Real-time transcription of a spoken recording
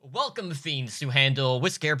Welcome, fiends, to Handle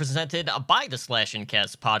with Scare, presented by the Slash and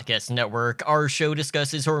Cast Podcast Network. Our show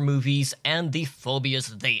discusses horror movies and the phobias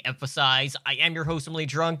they emphasize. I am your host, Emily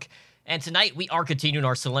Drunk, and tonight we are continuing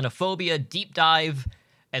our Selenophobia deep dive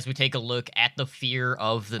as we take a look at the fear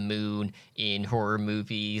of the moon in horror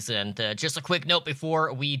movies. And just a quick note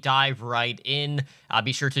before we dive right in,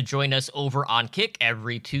 be sure to join us over on Kick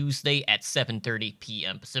every Tuesday at 7:30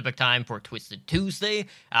 p.m. Pacific Time for Twisted Tuesday,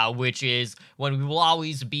 which is when we will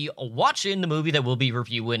always be watching the movie that we'll be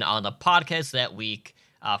reviewing on the podcast that week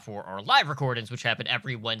for our live recordings, which happen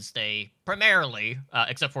every Wednesday primarily,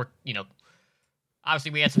 except for,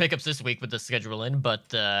 obviously, we had some hiccups this week with the scheduling, but,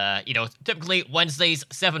 typically Wednesdays,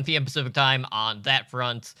 7 p.m. Pacific Time on that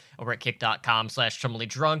front over at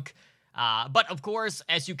kick.com/Drunk. But, of course,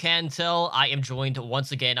 as you can tell, I am joined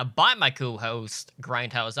once again by my co-host,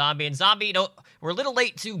 Grindhouse Zombie. And Zombie, we're a little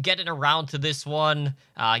late to getting around to this one.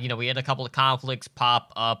 We had a couple of conflicts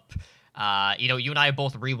pop up. You and I have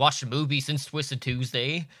both rewatched the movie since Twisted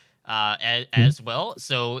Tuesday. As well.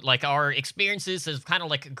 So, our experiences have kind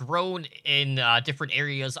of, grown in different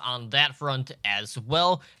areas on that front as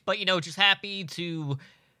well. But, just happy to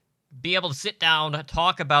be able to sit down,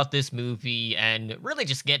 talk about this movie, and really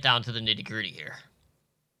just get down to the nitty-gritty here.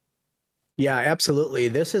 Yeah, absolutely.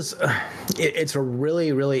 This is, it's a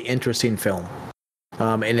really, really interesting film.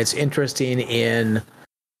 And it's interesting in,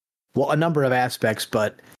 a number of aspects,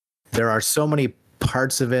 but there are so many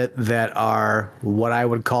parts of it that are what I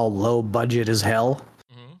would call low budget as hell.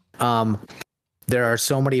 Mm-hmm. There are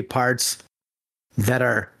so many parts that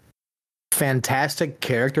are fantastic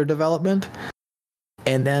character development,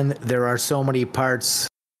 and then there are so many parts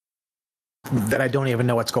that I don't even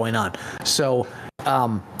know what's going on. So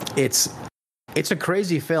it's a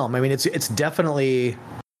crazy film. I mean, it's definitely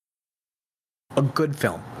a good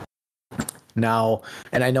film now,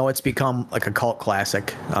 and I know it's become like a cult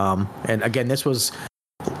classic. And again, this was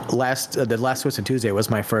the last Twisted Tuesday was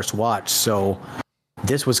my first watch, so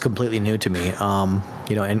this was completely new to me.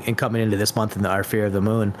 And coming into this month in Our Fear of the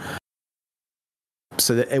Moon,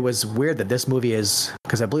 so it was weird that this movie is,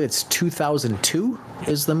 because I believe it's 2002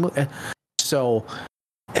 is the movie. So,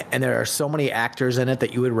 and there are so many actors in it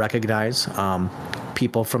that you would recognize.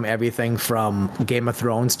 People from everything from Game of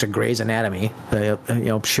Thrones to Grey's Anatomy,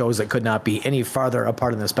 shows that could not be any farther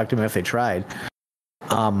apart in the spectrum if they tried.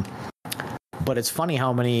 But it's funny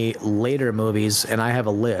how many later movies, and I have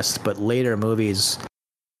a list, but later movies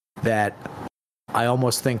that I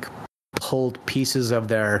almost think pulled pieces of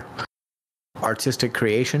their artistic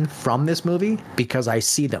creation from this movie, because I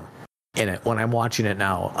see them in it when I'm watching it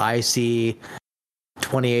now. I see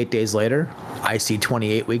 28 Days Later. I see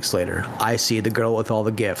 28 Weeks Later. I see The Girl with All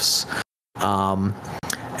the Gifts.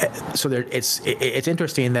 So it's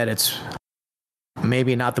interesting that it's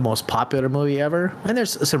maybe not the most popular movie ever, and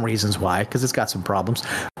there's some reasons why, because it's got some problems,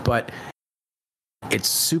 but it's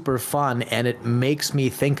super fun, and it makes me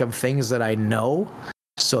think of things that I know.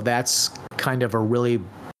 So that's kind of a really,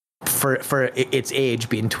 for its age,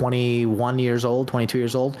 being 21 years old, 22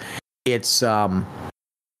 years old, it's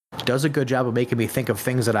does a good job of making me think of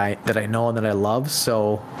things that I know and that I love.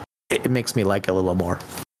 So it makes me like it a little more.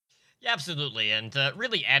 Yeah, absolutely. And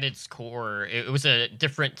really at its core, it was a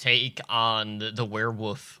different take on the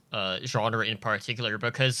werewolf genre in particular,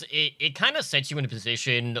 because it kind of sets you in a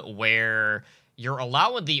position where you're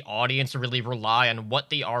allowing the audience to really rely on what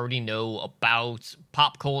they already know about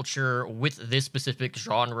pop culture with this specific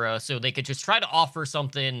genre, so they could just try to offer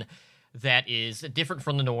something that is different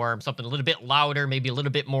from the norm, something a little bit louder, maybe a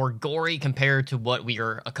little bit more gory compared to what we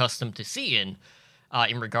are accustomed to seeing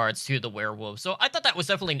in regards to the werewolf. So I thought that was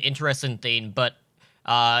definitely an interesting thing, but,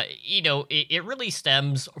 it really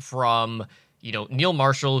stems from, Neil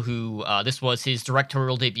Marshall, who this was his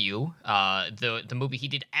directorial debut. The movie he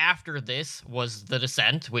did after this was The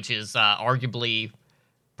Descent, which is arguably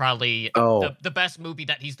probably the best movie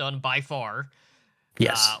that he's done by far.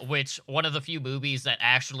 Yes. Which one of the few movies that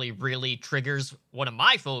actually really triggers one of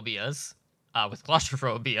my phobias, with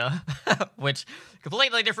claustrophobia, which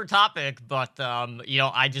completely different topic, but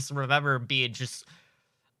I just remember being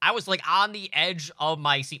I was on the edge of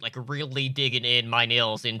my seat, really digging in my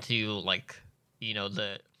nails into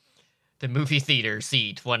the movie theater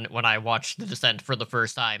seat when I watched The Descent for the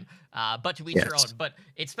first time. But to each their own. But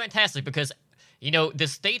it's fantastic because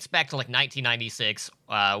this dates back to 1996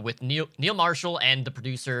 with Neil Marshall and the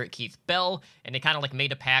producer Keith Bell, and they kind of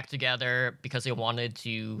made a pact together because they wanted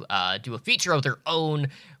to do a feature of their own,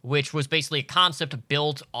 which was basically a concept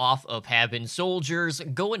built off of having soldiers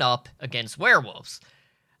going up against werewolves.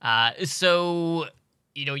 So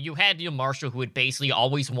you had Neil Marshall, who had basically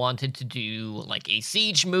always wanted to do like a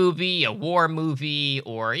siege movie, a war movie,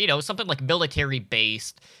 or, something like military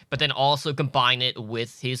based, but then also combine it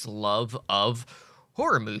with his love of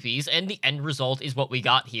horror movies. And the end result is what we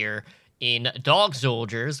got here in Dog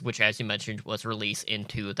Soldiers, which, as you mentioned, was released in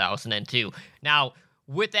 2002. Now,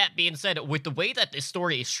 with that being said, with the way that this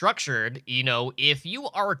story is structured, if you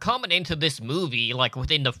are coming into this movie, like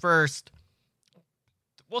within the first,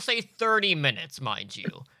 we'll say 30 minutes, mind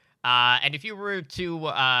you. And if you were to,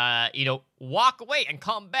 walk away and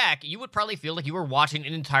come back, you would probably feel like you were watching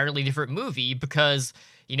an entirely different movie because,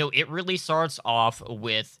 it really starts off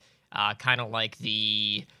with kind of like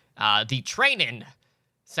the training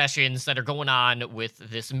sessions that are going on with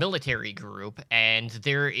this military group. And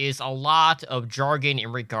there is a lot of jargon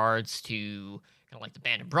in regards to kind of like the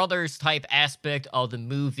Band of Brothers type aspect of the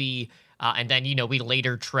movie. And then, we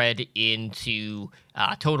later tread into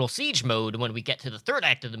total siege mode when we get to the third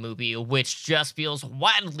act of the movie, which just feels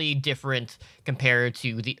wildly different compared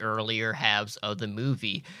to the earlier halves of the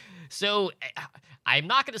movie. So I'm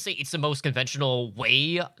not going to say it's the most conventional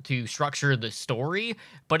way to structure the story,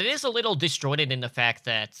 but it is a little disjointed in the fact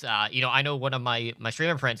that, I know one of my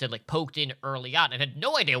streamer friends had like poked in early on and had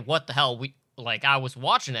no idea what the hell I was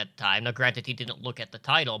watching at the time. Now, granted, he didn't look at the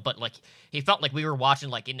title, but like he felt like we were watching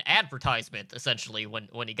like an advertisement essentially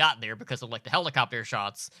when he got there because of like the helicopter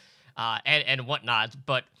shots and whatnot.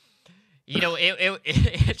 But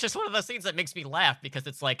it's just one of those things that makes me laugh because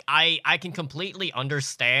it's like I can completely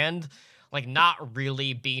understand like not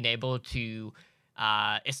really being able to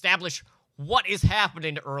establish what is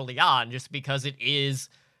happening early on just because it is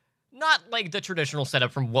not like the traditional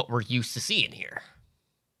setup from what we're used to seeing here.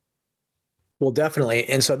 Well, definitely.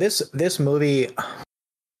 And so this movie,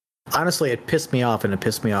 honestly, it pissed me off, and it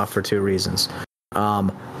pissed me off for two reasons.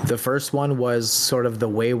 The first one was sort of the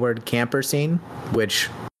wayward camper scene, which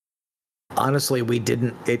honestly we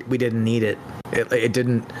didn't need it. It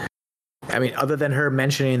didn't. I mean, other than her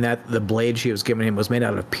mentioning that the blade she was giving him was made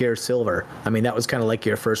out of pure silver. I mean, that was kind of like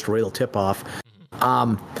your first real tip off.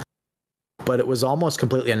 But it was almost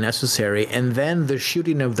completely unnecessary. And then the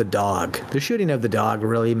shooting of the dog. The shooting of the dog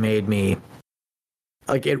really made me.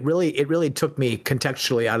 Like it really took me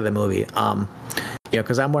contextually out of the movie.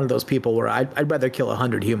 Because I'm one of those people where I'd rather kill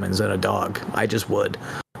 100 humans than a dog. I just would,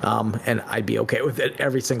 and I'd be okay with it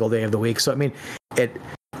every single day of the week. So I mean,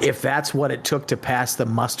 if that's what it took to pass the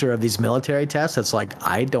muster of these military tests, it's like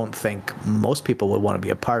I don't think most people would want to be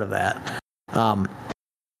a part of that. Now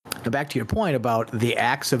back to your point about the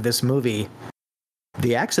acts of this movie.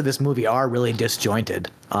 The acts of this movie are really disjointed.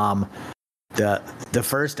 The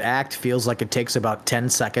first act feels like it takes about 10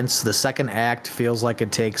 seconds. The second act feels like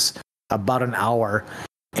it takes about an hour.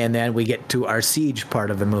 And then we get to our siege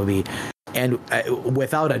part of the movie. And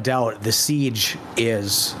without a doubt, the siege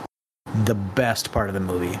is the best part of the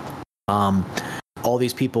movie. All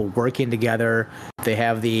these people working together. They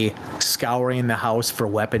have the scouring the house for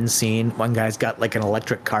weapons scene. One guy's got like an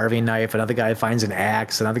electric carving knife. Another guy finds an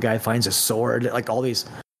axe. Another guy finds a sword. Like all these...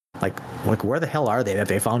 Like where the hell are they that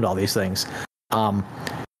they found all these things?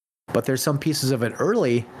 But there's some pieces of it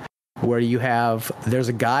early where there's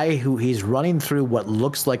a guy who he's running through what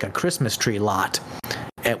looks like a Christmas tree lot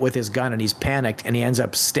with his gun, and he's panicked, and he ends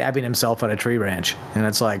up stabbing himself on a tree branch. And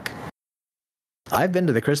it's like, I've been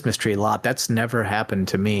to the Christmas tree lot. That's never happened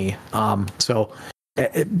to me.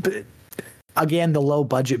 Again, the low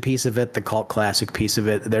budget piece of it, the cult classic piece of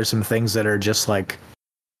it, there's some things that are just like,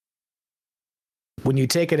 when you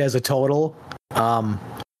take it as a total,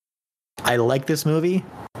 I like this movie,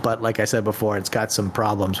 but like I said before, it's got some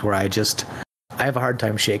problems where I have a hard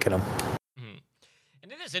time shaking them.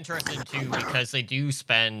 And it is interesting, too, because they do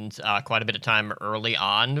spend quite a bit of time early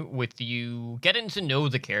on with you getting to know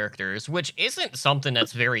the characters, which isn't something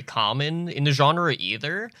that's very common in the genre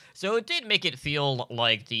either. So it did make it feel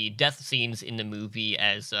like the death scenes in the movie,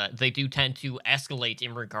 as they do tend to escalate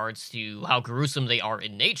in regards to how gruesome they are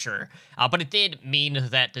in nature. But it did mean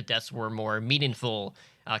that the deaths were more meaningful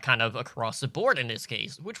kind of across the board in this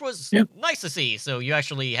case, which was nice to see. So you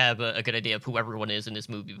actually have a good idea of who everyone is in this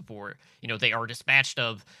movie before, they are dispatched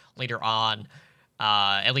of later on,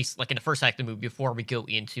 at least like in the first act of the movie before we go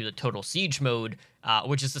into the total siege mode,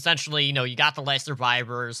 which is essentially, you got the last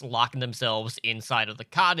survivors locking themselves inside of the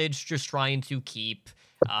cottage, just trying to keep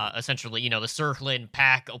essentially, the circling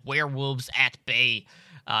pack of werewolves at bay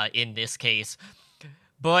in this case.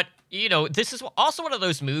 But, this is also one of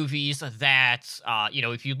those movies that,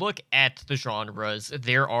 if you look at the genres,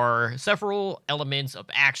 there are several elements of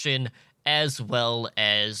action as well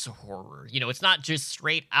as horror. You know, it's not just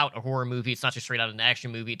straight out a horror movie, it's not just straight out an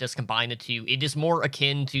action movie, it does combine the two. It is more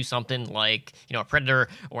akin to something like, you know, a Predator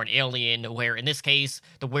or an Alien, where in this case,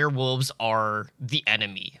 the werewolves are the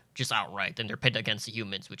enemy, just outright, and they're pitted against the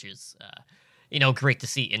humans, which is, you know, great to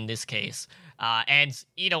see in this case. And,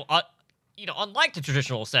 you know, unlike the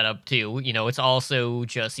traditional setup too, you know, it's also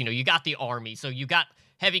just, you know, you got the army, so you got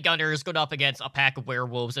heavy gunners going up against a pack of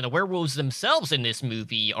werewolves, and the werewolves themselves in this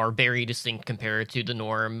movie are very distinct compared to the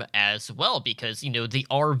norm as well, because, you know, they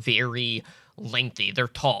are very lengthy. They're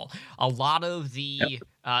tall. A lot of the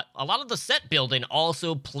set building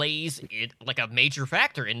also plays it like a major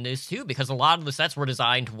factor in this too, because a lot of the sets were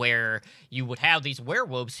designed where you would have these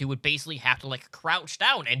werewolves who would basically have to like crouch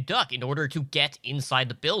down and duck in order to get inside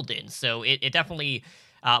the building. So it definitely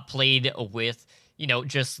played with, you know,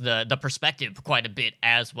 just the perspective quite a bit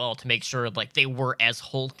as well, to make sure like they were as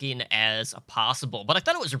hulking as possible. But I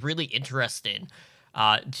thought it was really interesting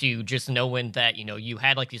to just knowing that, you know, you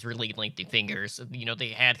had like these really lengthy fingers. You know, they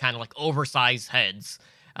had kind of like oversized heads,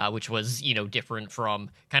 which was, you know, different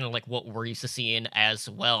from kind of like what we're used to seeing as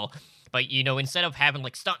well. But, you know, instead of having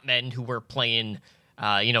like stuntmen who were playing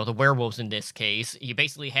you know, the werewolves in this case, you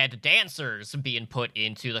basically had dancers being put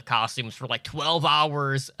into the costumes for like 12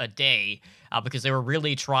 hours a day, because they were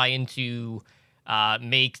really trying to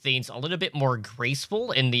make things a little bit more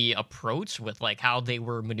graceful in the approach with like how they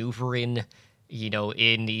were maneuvering, you know,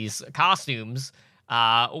 in these costumes,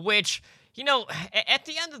 which, you know, at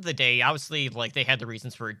the end of the day, obviously, like, they had the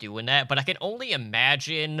reasons for doing that, but I can only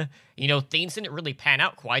imagine, you know, things didn't really pan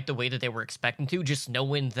out quite the way that they were expecting to, just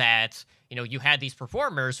knowing that, you know, you had these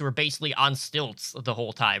performers who were basically on stilts the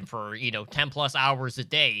whole time for, you know, 10 plus hours a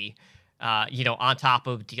day, you know, on top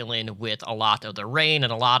of dealing with a lot of the rain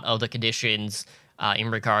and a lot of the conditions in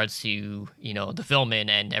regards to, you know, the filming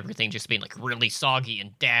and everything just being, like, really soggy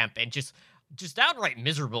and damp and just downright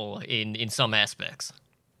miserable in some aspects.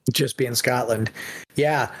 Just being Scotland.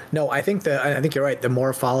 Yeah. No, I think you're right. The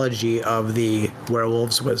morphology of the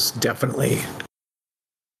werewolves was definitely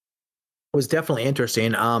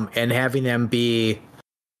interesting. And having them be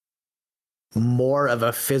more of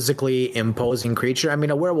a physically imposing creature. I mean,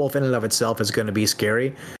 a werewolf in and of itself is going to be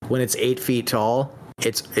scary. When it's 8 feet tall,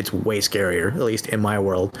 it's way scarier, at least in my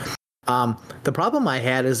world. The problem I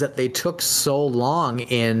had is that they took so long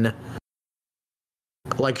in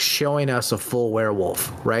like showing us a full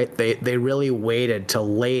werewolf, right? They really waited till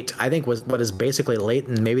late, I think was what is basically late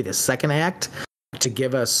in maybe the second act, to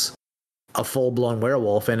give us a full-blown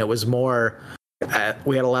werewolf. And it was more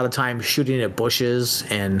we had a lot of time shooting at bushes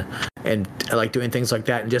and like doing things like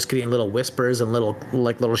that and just getting little whispers and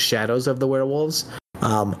little shadows of the werewolves.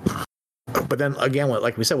 But then again,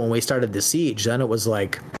 like we said, when we started the siege, then it was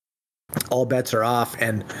like all bets are off.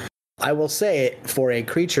 And I will say, for a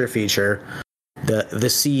creature feature, the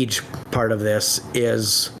siege part of this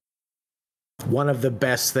is one of the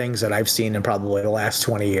best things that I've seen in probably the last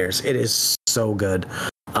 20 years. It is so good.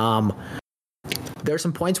 There's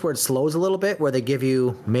some points where it slows a little bit, where they give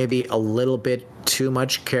you maybe a little bit too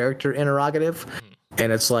much character interrogative,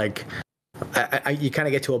 and it's like you kind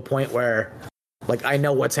of get to a point where, like, I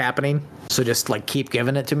know what's happening, so just like keep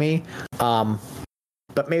giving it to me.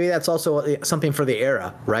 But maybe that's also something for the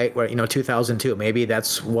era, right? Where, you know, 2002, maybe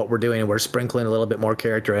that's what we're doing. We're sprinkling a little bit more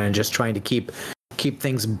character and just trying to keep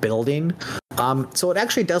things building. So it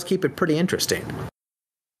actually does keep it pretty interesting.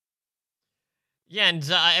 Yeah, and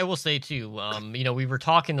I will say too, you know, we were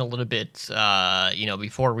talking a little bit, you know,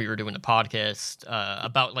 before we were doing the podcast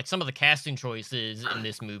about like some of the casting choices in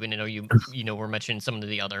this movie. And I know you know, we're mentioning some of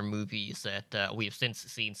the other movies that we have since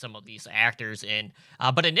seen some of these actors in.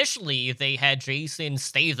 But initially, they had Jason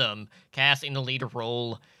Statham cast in the lead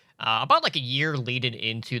role about like a year leading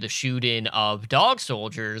into the shooting of Dog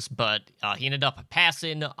Soldiers, but he ended up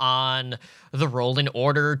passing on the role in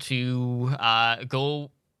order to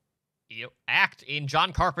go, you know, act in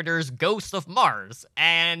John Carpenter's Ghost of Mars.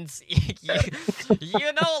 And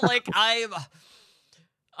you know, like, I'm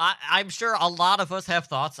sure a lot of us have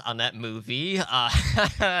thoughts on that movie,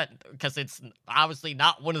 because it's obviously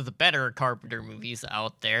not one of the better Carpenter movies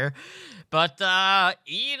out there. But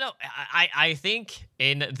you know, I think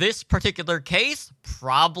in this particular case,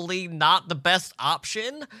 probably not the best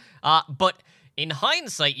option. But in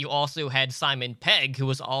hindsight, you also had Simon Pegg, who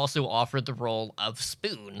was also offered the role of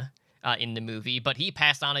Spoon in the movie, but he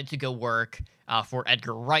passed on it to go work for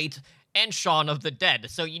Edgar Wright and Shaun of the Dead.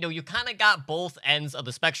 So, you know, you kind of got both ends of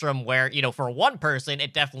the spectrum where, you know, for one person,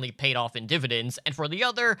 it definitely paid off in dividends, and for the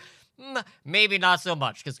other, maybe not so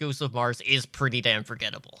much, because Ghost of Mars is pretty damn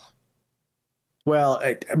forgettable. Well,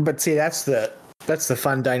 but see, that's the That's the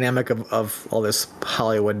fun dynamic of all this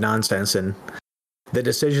Hollywood nonsense, and the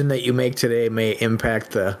decision that you make today may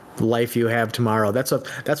impact the life you have tomorrow. That's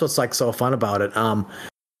what's like so fun about it.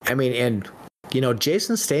 I mean, and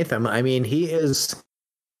Jason Statham, I mean, he's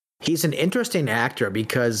an interesting actor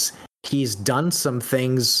because he's done some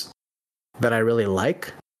things that I really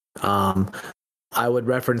like. I would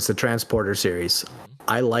reference the Transporter series.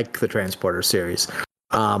 I like the Transporter series.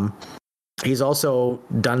 He's also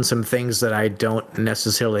done some things that I don't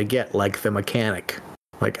necessarily get, like The Mechanic.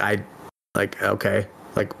 Okay,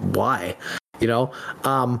 like why?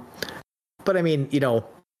 But I mean,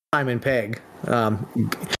 Simon Pegg,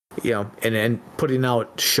 and putting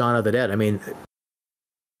out Shaun of the Dead. I mean,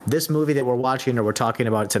 this movie that we're watching or we're talking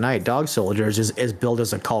about tonight, Dog Soldiers, is billed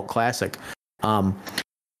as a cult classic. I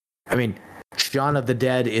mean, Shaun of the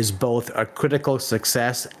Dead is both a critical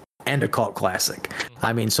success and a cult classic.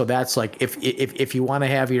 I mean, so that's like if you want to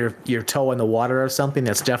have your toe in the water or something,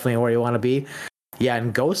 that's definitely where you want to be. Yeah,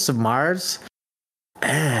 and Ghosts of Mars,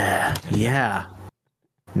 yeah,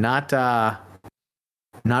 not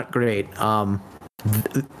great.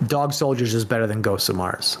 Dog Soldiers is better than Ghosts of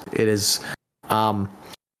Mars. It is, and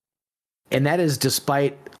that is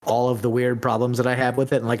despite all of the weird problems that I have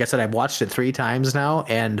with it. And like I said, I've watched it 3 times now,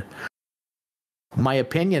 and my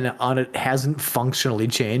opinion on it hasn't functionally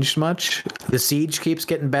changed much. The Siege keeps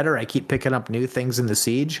getting better. I keep picking up new things in the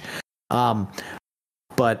Siege.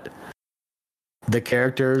 But the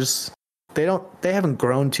characters, they haven't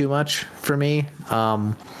grown too much for me.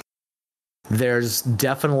 There's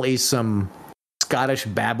definitely some Scottish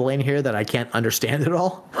babbling here that I can't understand at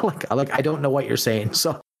all. like I don't know what you're saying.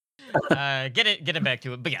 So get it back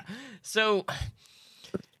to it. But yeah. So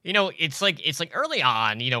it's like early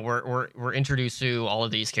on, we're introduced to all of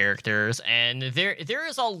these characters, and there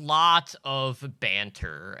is a lot of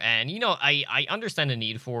banter, and I understand the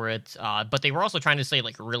need for it, but they were also trying to stay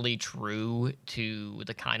like really true to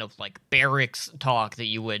the kind of like barracks talk that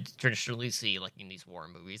you would traditionally see like in these war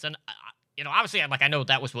movies, and obviously I know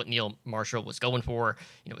that was what Neil Marshall was going for.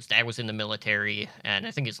 His dad was in the military, and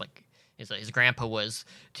I think his grandpa was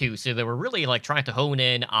too. So they were really like trying to hone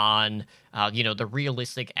in on, the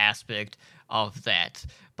realistic aspect of that.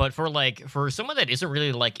 But for someone that isn't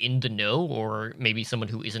really like in the know, or maybe someone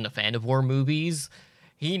who isn't a fan of war movies,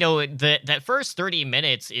 that first 30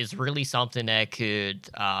 minutes is really something that could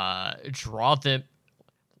draw them,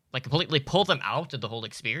 like completely pull them out of the whole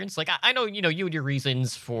experience. Like I know, you had your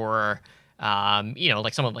reasons for,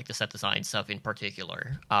 like some of like the set design stuff in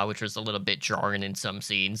particular, which was a little bit jarring in some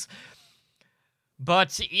scenes.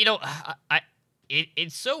 But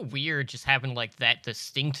it's so weird just having like that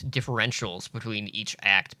distinct differentials between each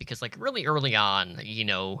act, because like really early on,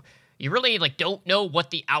 you really like don't know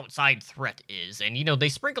what the outside threat is, and they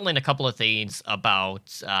sprinkle in a couple of things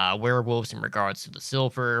about werewolves in regards to the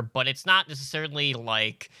silver, but it's not necessarily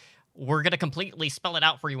like we're gonna completely spell it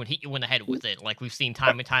out for you and hit you in the head with it, like we've seen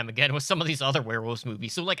time and time again with some of these other werewolves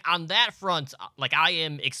movies. So like on that front, like I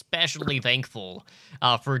am especially thankful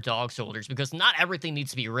for Dog Soldiers, because not everything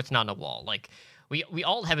needs to be written on the wall. Like we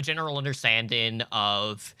all have a general understanding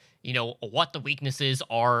of what the weaknesses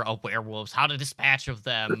are of werewolves, how to dispatch of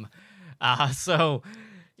them. So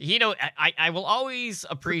I will always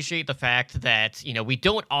appreciate the fact that, we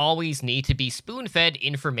don't always need to be spoon-fed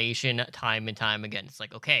information time and time again. It's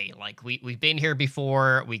like, okay, like we've been here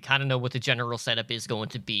before. We kind of know what the general setup is going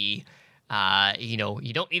to be. You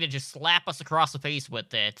don't need to just slap us across the face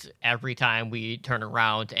with it every time we turn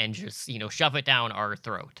around and just, shove it down our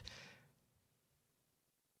throat.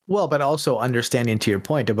 Well, but also understanding, to your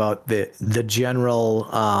point about the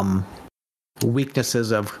general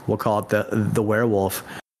weaknesses of, we'll call it the werewolf.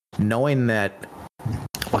 Knowing that,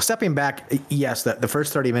 well, stepping back, yes, the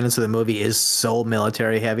first 30 minutes of the movie is so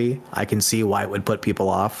military heavy. I can see why it would put people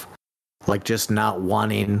off. Like just not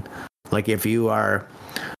wanting, like if you are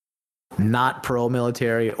not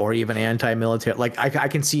pro-military or even anti-military, like I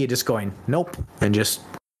can see you just going, nope, and just,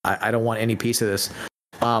 I don't want any piece of this.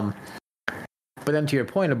 But then to your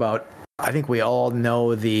point about, I think we all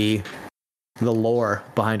know the lore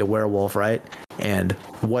behind a werewolf, right? And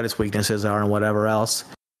what its weaknesses are and whatever else.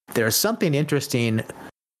 There's something interesting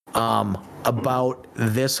about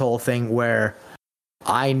this whole thing where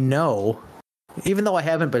I know, even though I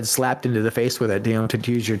haven't been slapped into the face with it,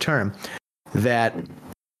 to use your term, that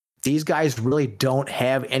these guys really don't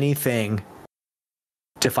have anything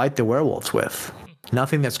to fight the werewolves with.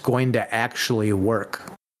 Nothing that's going to actually work.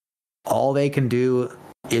 All they can do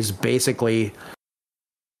is basically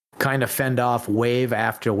kind of fend off wave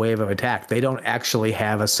after wave of attack. They don't actually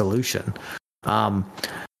have a solution.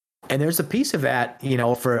 And there's a piece of that,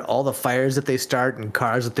 for all the fires that they start and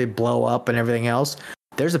cars that they blow up and everything else.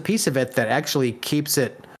 There's a piece of it that actually keeps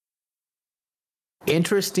it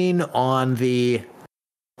interesting on the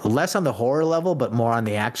less on the horror level, but more on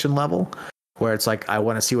the action level, where it's like, I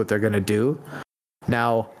want to see what they're going to do.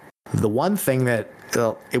 Now, the one thing that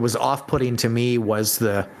it was off-putting to me was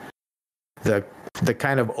the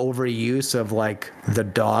kind of overuse of like the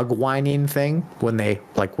dog whining thing when they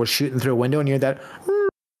like were shooting through a window and you hear that.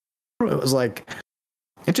 It was like,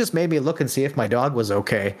 it just made me look and see if my dog was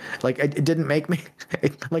okay. Like it didn't make me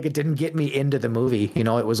it didn't get me into the movie. It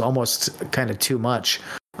was almost kind of too much.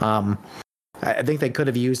 I think they could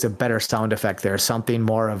have used a better sound effect there, something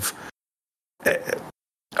more of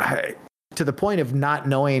to the point of not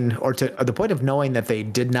knowing, or to the point of knowing that they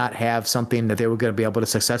did not have something that they were going to be able to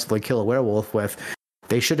successfully kill a werewolf with.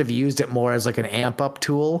 They should have used it more as like an amp up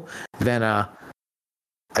tool than a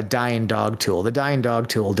dying dog tool. The dying dog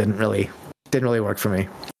tool didn't really work for me.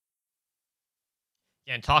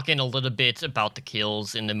 Yeah, and talking a little bit about the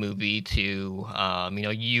kills in the movie too.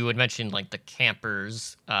 You had mentioned like the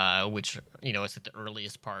campers, which is at the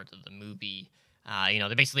earliest part of the movie.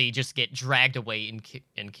 They basically just get dragged away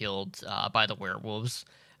and killed by the werewolves.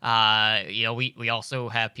 We also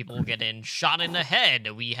have people getting shot in the head.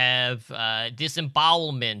 We have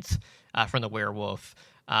disembowelment from the werewolf,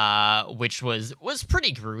 which was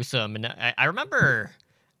pretty gruesome. And I remember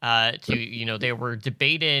they were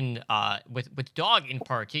debating with Dog in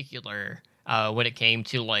particular when it came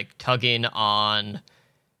to like tugging on.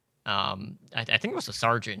 I think it was a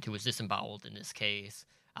sergeant who was disemboweled in this case.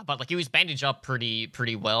 But like he was bandaged up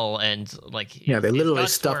pretty well, and like they literally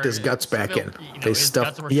stuffed his guts back in. They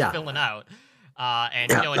stuffed, guts were spilling out.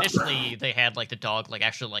 Initially they had like the dog like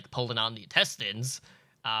actually like pulling on the intestines,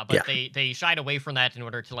 but they shied away from that in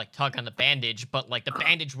order to like tug on the bandage. But like the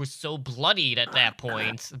bandage was so bloodied at that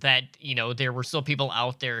point that there were still people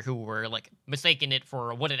out there who were like mistaking it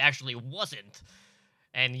for what it actually wasn't,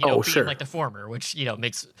 and being sure. like the former, which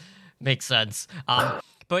makes sense.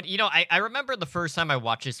 But, I remember the first time I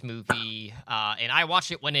watched this movie, and I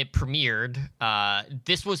watched it when it premiered.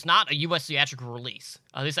 This was not a U.S. theatrical release.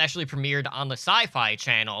 This actually premiered on the Sci-Fi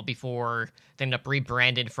Channel before they ended up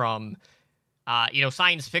rebranded from,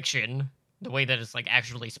 science fiction, the way that it's, like,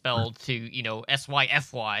 actually spelled, to,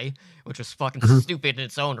 SYFY, which was fucking stupid in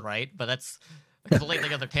its own right, but that's a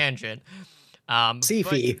completely other tangent.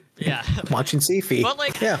 Sci-fi. Yeah. Watching Sci-fi. But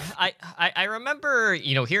like, yeah. I remember,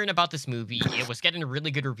 hearing about this movie. It was getting really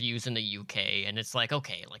good reviews in the UK, and it's like,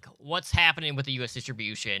 okay, like what's happening with the US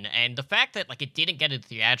distribution? And the fact that like it didn't get a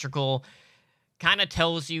theatrical kind of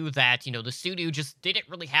tells you that, the studio just didn't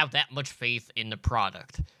really have that much faith in the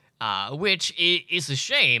product, which is a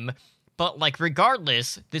shame. But like,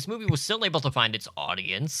 regardless, this movie was still able to find its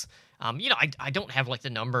audience. I don't have like the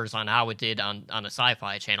numbers on how it did on a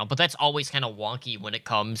Sci-Fi Channel, but that's always kind of wonky when it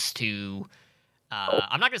comes to.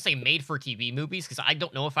 I'm not gonna say made-for-TV movies because I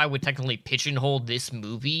don't know if I would technically pigeonhole this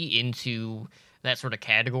movie into that sort of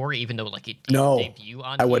category, even though like it did debut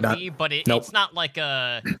on TV. But it's not like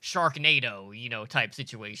a Sharknado, type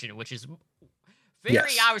situation, which is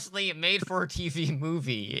very obviously a made-for-TV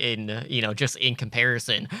movie in just in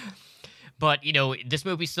comparison. But, this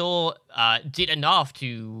movie still did enough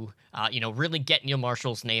to, really get Neil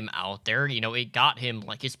Marshall's name out there. It got him,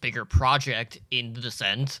 like, his bigger project in The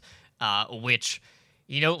Descent, which,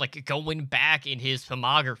 like, going back in his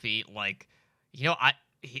filmography, like,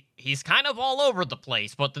 he's kind of all over the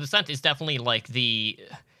place. But The Descent is definitely, like, the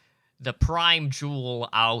prime jewel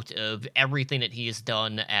out of everything that he has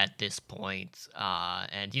done at this point.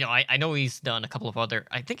 And, I know he's done a couple of other,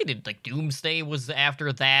 I think he did like Doomsday was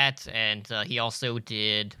after that. And he also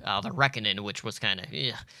did The Reckoning, which was kind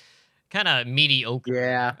of mediocre.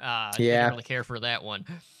 Yeah. Didn't really care for that one.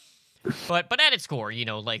 But at its core,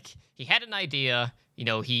 like he had an idea,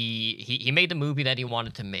 he made the movie that he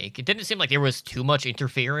wanted to make. It didn't seem like there was too much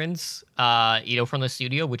interference, from the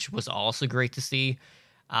studio, which was also great to see.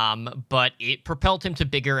 But it propelled him to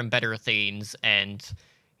bigger and better things, and,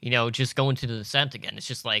 just going to The Descent again. It's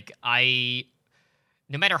just like,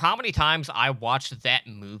 no matter how many times I watched that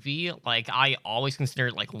movie, like, I always consider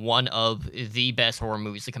it, like, one of the best horror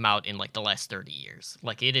movies to come out in, like, the last 30 years.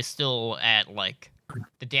 Like, it is still at, like,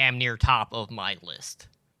 the damn near top of my list.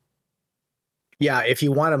 Yeah, if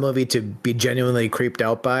you want a movie to be genuinely creeped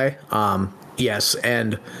out by, yes,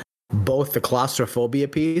 and both the claustrophobia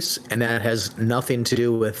piece, and that has nothing to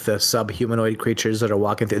do with the subhumanoid creatures that are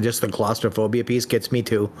walking through. Just the claustrophobia piece gets me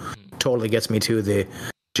to, totally gets me to the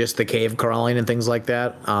cave crawling and things like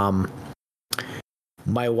that.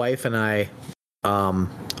 My wife and I, on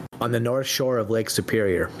the north shore of Lake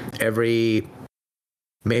Superior, every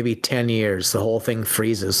maybe 10 years, the whole thing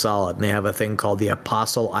freezes solid, and they have a thing called the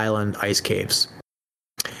Apostle Island Ice Caves.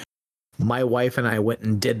 My wife and I went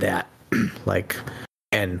and did that,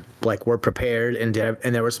 we're prepared, and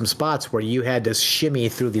there were some spots where you had to shimmy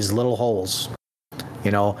through these little holes,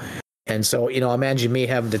 and so imagine me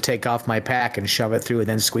having to take off my pack and shove it through, and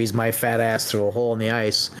then squeeze my fat ass through a hole in the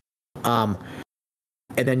ice,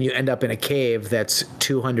 and then you end up in a cave that's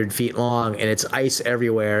 200 feet long, and it's ice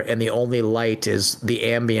everywhere, and the only light is the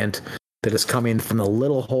ambient that is coming from the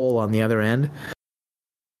little hole on the other end.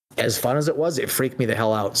 As fun as it was, it freaked me the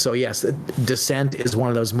hell out. So yes, Descent is one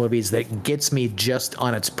of those movies that gets me just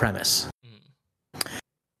on its premise.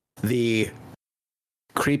 The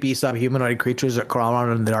creepy subhumanoid creatures that crawl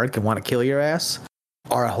around in the dark and want to kill your ass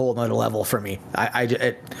are a whole nother level for me.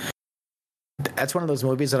 That's one of those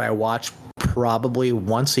movies that I watch probably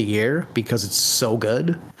once a year because it's so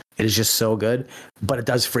good. It is just so good, but it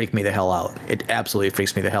does freak me the hell out. It absolutely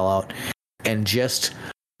freaks me the hell out. And just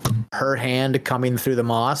her hand coming through the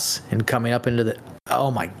moss and coming up into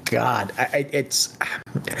oh my God.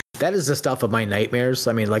 That is the stuff of my nightmares.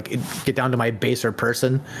 I mean, get down to my baser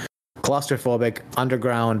person, claustrophobic,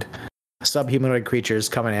 underground, subhumanoid creatures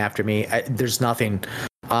coming after me. There's nothing.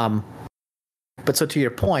 But so to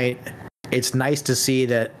your point, it's nice to see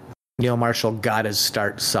that Neil Marshall got his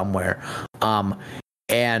start somewhere.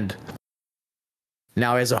 And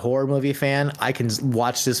now as a horror movie fan, I can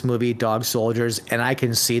watch this movie, Dog Soldiers, and I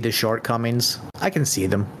can see the shortcomings. I can see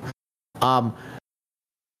them. But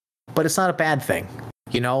it's not a bad thing.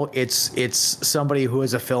 It's somebody who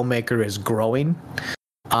as a filmmaker is growing.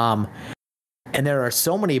 And there are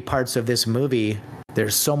so many parts of this movie,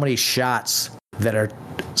 there's so many shots that are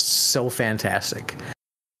so fantastic.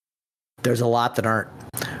 There's a lot that aren't.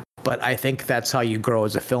 But I think that's how you grow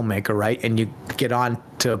as a filmmaker, right? And you get on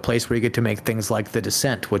to a place where you get to make things like The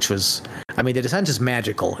Descent, which was, The Descent is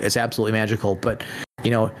magical. It's absolutely magical. But,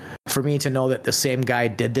 for me to know that the same guy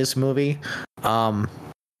did this movie,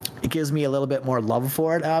 it gives me a little bit more love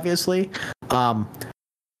for it, obviously. But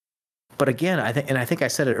again, I think I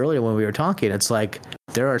said it earlier when we were talking, it's like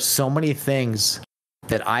there are so many things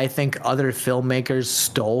that I think other filmmakers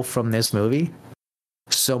stole from this movie.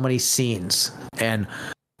 So many scenes, and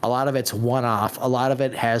a lot of it's one-off. A lot of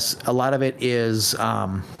it is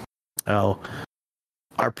our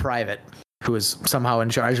private, who is somehow in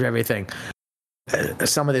charge of everything.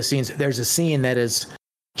 Some of the scenes, there's a scene that is,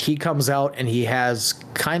 he comes out and he has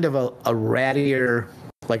kind of a rattier,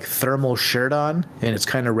 thermal shirt on, and it's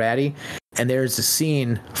kind of ratty. And there's a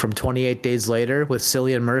scene from 28 Days Later with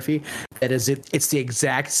Cillian Murphy that is it's the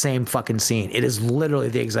exact same fucking scene. It is literally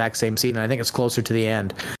the exact same scene, and I think it's closer to the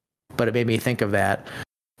end. But it made me think of that.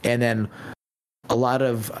 And then a lot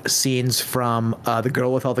of scenes from The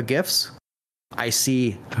Girl with All the Gifts I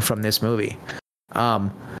see from this movie.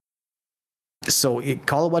 So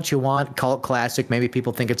call it what you want, call it classic. Maybe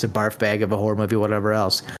people think it's a barf bag of a horror movie, whatever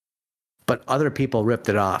else. But other people ripped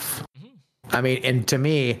it off. And to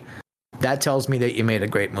me, that tells me that you made a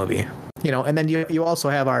great movie. And then you also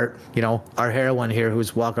have our heroine here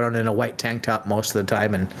who's walking around in a white tank top most of the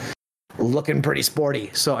time and looking pretty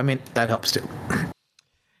sporty. So, that helps too.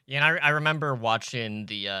 Yeah, and I remember watching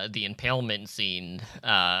the impalement scene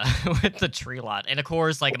with the tree lot. And of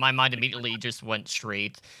course, my mind immediately just went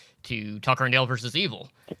straight to Tucker and Dale versus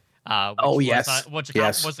Evil. Which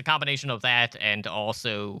was the combination of that and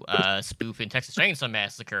also spoof in Texas Chainsaw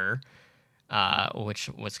Massacre, which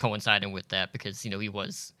was coinciding with that because, he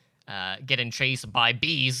was getting chased by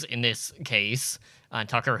bees in this case,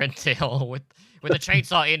 Tucker and Dale with a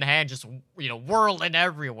chainsaw in hand, just, whirling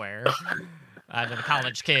everywhere. And the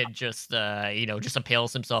college kid just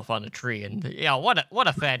impales himself on a tree. And, what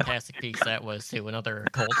a fantastic piece that was, too. Another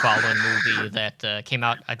cult following movie that came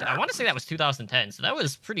out, I want to say that was 2010. So that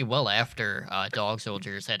was pretty well after Dog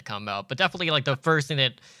Soldiers had come out. But definitely, the first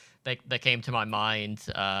thing that came to my mind,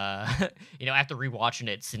 after rewatching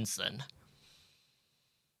it since then.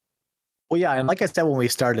 Well, yeah, and like I said when we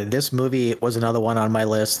started, this movie was another one on my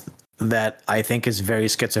list that I think is very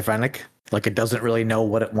schizophrenic. It doesn't really know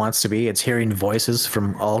what it wants to be. It's hearing voices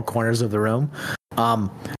from all corners of the room.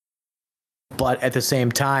 But at the same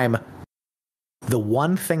time, the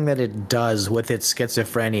one thing that it does with its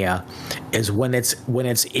schizophrenia is when it's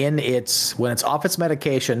off its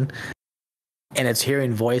medication and it's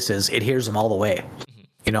hearing voices, it hears them all the way.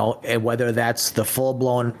 And whether that's the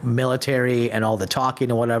full-blown military and all the talking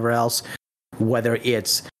and whatever else, whether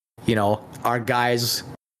it's, our guys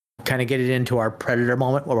kind of getting into our predator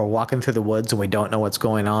moment where we're walking through the woods and we don't know what's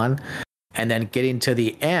going on, and then getting to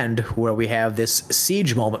the end where we have this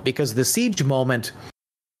siege moment, because the siege moment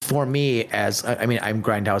for me, as I mean, I'm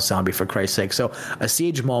Grindhouse Zombie for Christ's sake. So a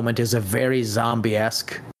siege moment is a very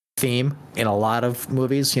zombie-esque theme in a lot of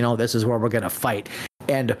movies. You know, this is where we're gonna fight,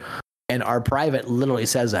 and our private literally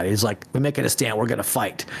says that. He's like, we're making a stand, we're gonna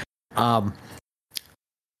fight.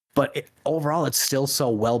 But overall, it's still so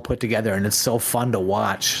well put together, and it's so fun to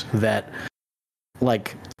watch that,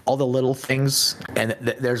 like, all the little things. And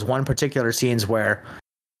there's one particular scenes where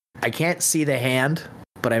I can't see the hand,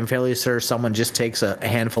 but I'm fairly sure someone just takes a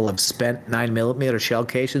handful of spent 9mm shell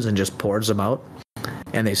cases and just pours them out,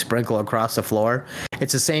 and they sprinkle across the floor.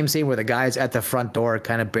 It's the same scene where the guy's at the front door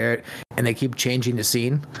kind of bare, and they keep changing the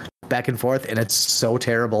scene back and forth, and it's so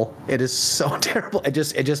terrible. It is so terrible. It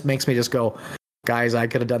just makes me just go, guys, I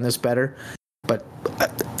could have done this better. But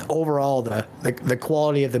overall, the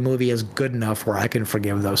quality of the movie is good enough where I can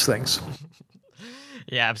forgive those things.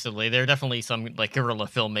 Yeah, absolutely. There are definitely some like guerrilla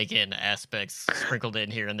filmmaking aspects sprinkled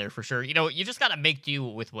in here and there for sure. You know, you just got to make do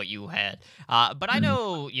with what you had. But I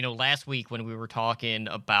know, you know, last week when we were talking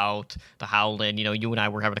about The Howland, you know, you and I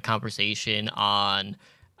were having a conversation on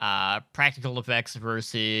practical effects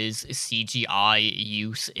versus CGI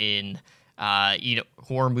use in you know,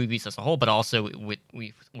 horror movies as a whole, but also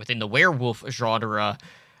within the werewolf genre.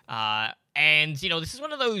 And, you know, this is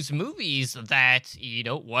one of those movies that, you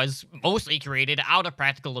know, was mostly created out of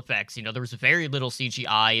practical effects. You know, there was very little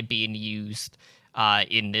CGI being used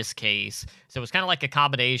in this case. So it was kind of like a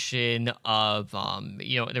combination of,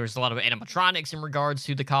 you know, there was a lot of animatronics in regards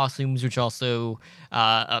to the costumes, which also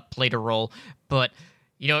played a role. But,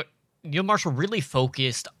 you know, Neil Marshall really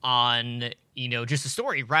focused on, you know, just a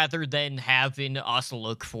story rather than having us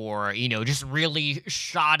look for, you know, just really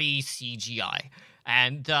shoddy CGI.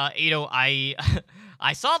 And, you know, I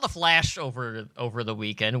saw The Flash over the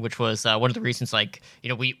weekend, which was one of the reasons, like, you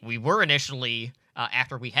know, we were initially,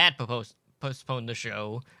 after we had postponed the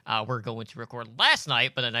show, we're going to record last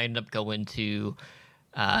night, but then I ended up going to,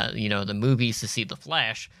 you know, the movies to see The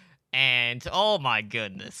Flash. And, oh my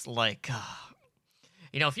goodness, like,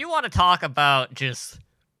 you know, if you want to talk about just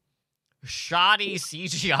shoddy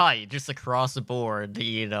CGI just across the board,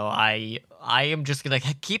 you know, I am just gonna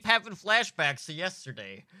keep having flashbacks to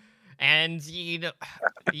yesterday. And you know,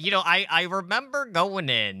 I remember going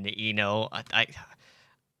in, you know,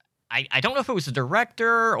 I don't know if it was the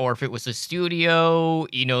director or if it was the studio.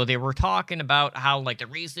 You know, they were talking about how, like, the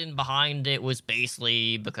reason behind it was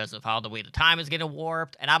basically because of how the way the time is getting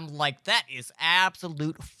warped. And I'm like, that is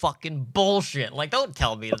absolute fucking bullshit. Like, don't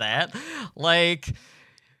tell me that. Like,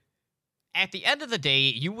 at the end of the day,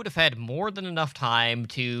 you would have had more than enough time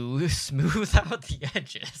to smooth out the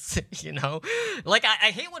edges, you know? Like,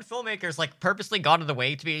 I hate when filmmakers, like, purposely go out of the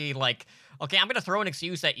way to be like, okay, I'm going to throw an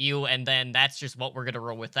excuse at you, and then that's just what we're going to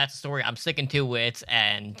roll with. That's the story. I'm sticking to it,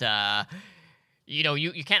 and, you know,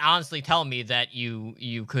 you can't honestly tell me that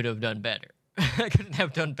you could have done better. I couldn't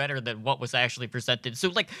have done better than what was actually presented. So,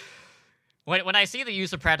 like, when I see the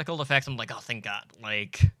use of practical effects, I'm like, oh, thank God.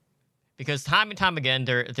 Like, because time and time again,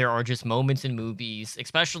 there are just moments in movies,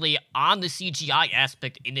 especially on the CGI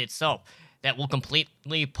aspect in itself, that will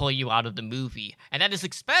completely pull you out of the movie. And that is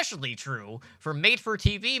especially true for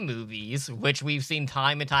made-for-TV movies, which we've seen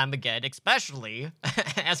time and time again, especially,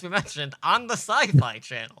 as we mentioned, on the Sci-Fi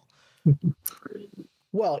Channel.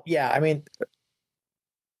 Well, yeah, I mean,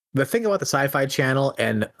 the thing about the Sci-Fi Channel,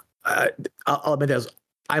 and I'll admit this,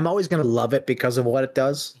 I'm always going to love it because of what it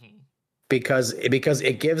does. Because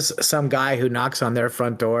it gives some guy who knocks on their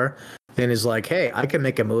front door and is like, "Hey, I can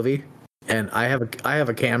make a movie, and I have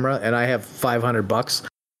a camera, and I have $500."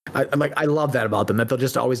 I love that about them, that they'll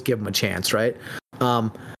just always give them a chance, right?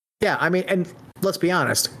 Yeah, I mean, and let's be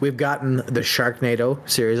honest, we've gotten the Sharknado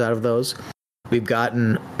series out of those. We've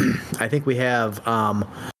gotten, I think we have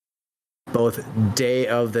both Day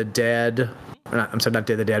of the Dead. I'm sorry, not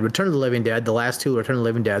Day of the Dead. Return of the Living Dead. The last two Return of the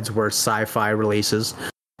Living Deads were sci-fi releases.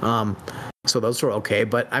 So those were okay,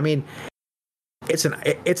 but I mean, it's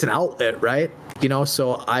an outlet, right? You know,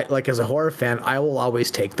 so I, like, as a horror fan, I will always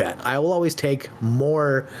take that. I will always take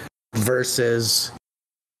more versus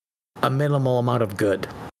a minimal amount of good.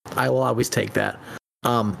 I will always take that.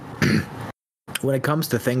 When it comes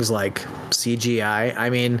to things like CGI, I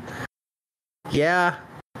mean, yeah,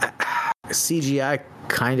 CGI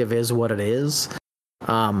kind of is what it is.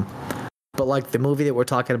 But like the movie that we're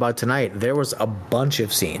talking about tonight, there was a bunch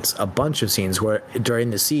of scenes where during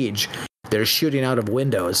the siege, they're shooting out of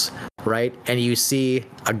windows, right? And you see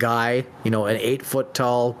a guy, you know, an 8-foot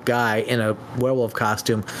tall guy in a werewolf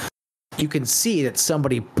costume. You can see that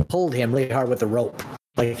somebody pulled him really hard with a rope.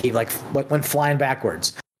 Like he went flying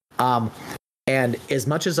backwards. And as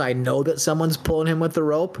much as I know that someone's pulling him with the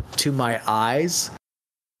rope, to my eyes,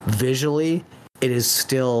 visually, it is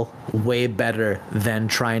still way better than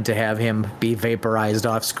trying to have him be vaporized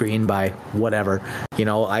off screen by whatever.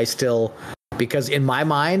 I still, because in my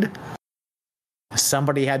mind,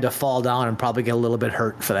 somebody had to fall down and probably get a little bit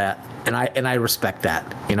hurt for that, and I respect that.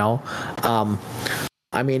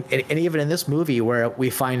 I mean, and even in this movie where we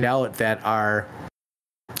find out that our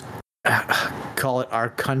call it our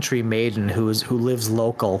country maiden who lives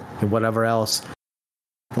local and whatever else,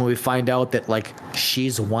 when we find out that like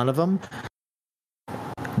she's one of them,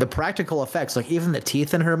 the practical effects, like even the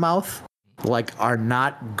teeth in her mouth, like are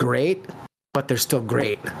not great, but they're still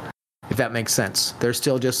great. If that makes sense. They're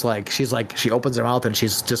still just like, she opens her mouth and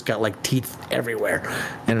she's just got like teeth everywhere.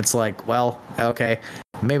 And it's like, well, okay,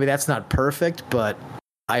 maybe that's not perfect, but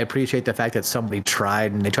I appreciate the fact that somebody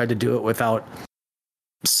tried, and they tried to do it without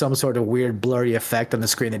some sort of weird blurry effect on the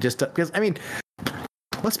screen that just, because I mean,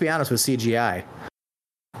 let's be honest with CGI.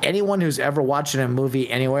 Anyone who's ever watched a movie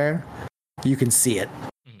anywhere, you can see it.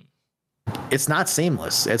 It's not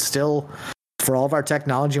seamless. It's still, for all of our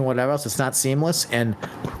technology and whatever else, it's not seamless. And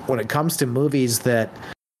when it comes to movies that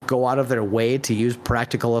go out of their way to use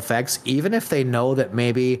practical effects, even if they know that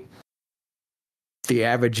maybe the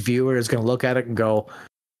average viewer is going to look at it and go,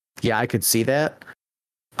 yeah, I could see that,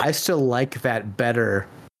 I still like that better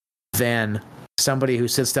than somebody who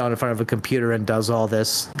sits down in front of a computer and does all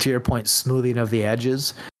this, to your point, smoothing of the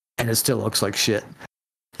edges, and it still looks like shit.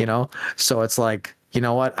 So it's like, you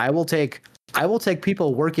know what? I will take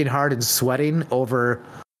people working hard and sweating over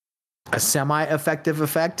a semi-effective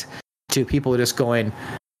effect to people just going,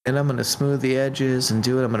 and I'm going to smooth the edges and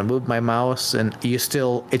do it. I'm going to move my mouse, and it's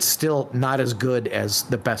still not as good as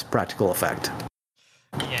the best practical effect.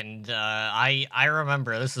 And I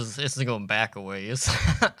remember this is going back a ways.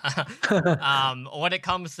 When it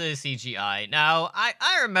comes to CGI, now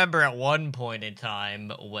I remember at one point in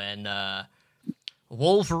time when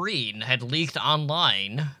Wolverine had leaked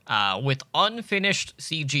online with unfinished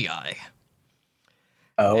CGI.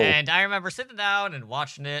 Oh. And I remember sitting down and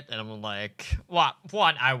watching it, and I'm like, well,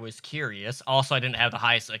 one, I was curious. Also, I didn't have the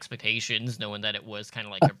highest expectations, knowing that it was kind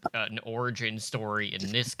of like an origin story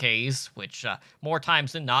in this case, which more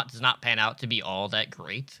times than not does not pan out to be all that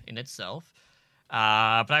great in itself.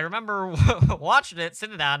 But I remember watching it,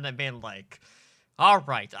 sitting down, and being like, all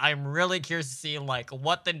right, I'm really curious to see like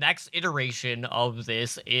what the next iteration of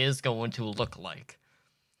this is going to look like.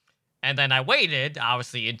 And then I waited,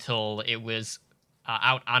 obviously, until it was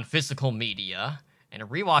out on physical media and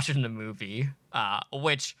rewatching the movie,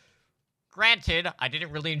 which, granted, I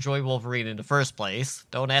didn't really enjoy Wolverine in the first place.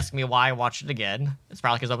 Don't ask me why I watched it again. It's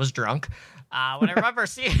probably because I was drunk. When I remember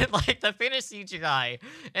seeing like the finished CGI,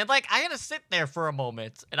 and like I had to sit there for a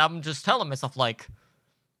moment, and I'm just telling myself like,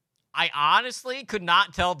 I honestly could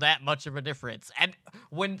not tell that much of a difference. And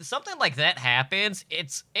when something like that happens,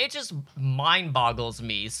 it just mind boggles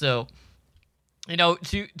me. So,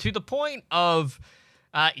 to the point of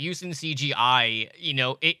using CGI,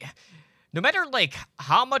 it, no matter like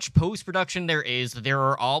how much post-production there is, there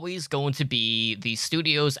are always going to be these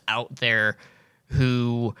studios out there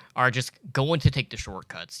who are just going to take the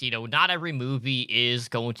shortcuts. Not every movie is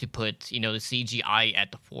going to put, the CGI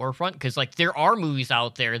at the forefront, because like there are movies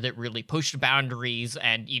out there that really push the boundaries,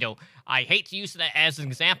 and I hate to use that as an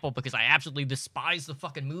example because I absolutely despise the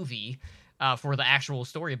fucking movie for the actual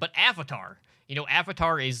story, but Avatar.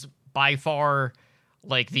 Avatar is by far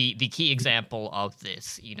like the key example of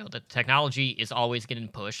this. The technology is always getting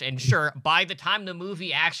pushed, and sure, by the time the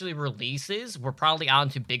movie actually releases, we're probably on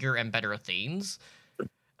to bigger and better things.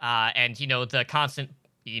 And the constant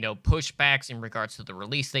pushbacks in regards to the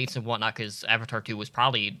release dates and whatnot, because Avatar 2 was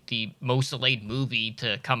probably the most delayed movie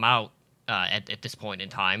to come out at this point in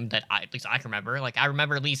time that at least I can remember. Like I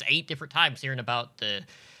remember at least 8 different times hearing about the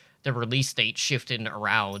release date shifting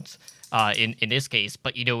around in this case.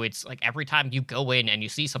 But, it's like every time you go in and you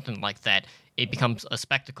see something like that, it becomes a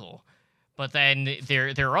spectacle. But then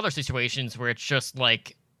there are other situations where it's just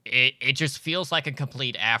like, it just feels like a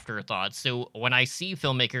complete afterthought. So when I see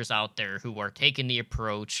filmmakers out there who are taking the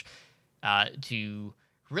approach to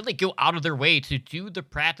really go out of their way to do the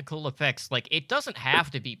practical effects, like it doesn't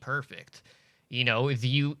have to be perfect.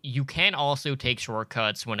 You can also take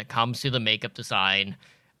shortcuts when it comes to the makeup design,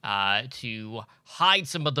 to hide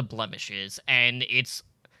some of the blemishes, and it's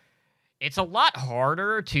a lot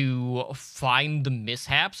harder to find the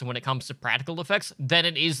mishaps when it comes to practical effects than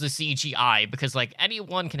it is the CGI, because like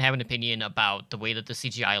anyone can have an opinion about the way that the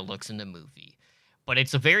CGI looks in the movie, but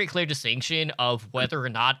it's a very clear distinction of whether or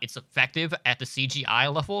not it's effective at the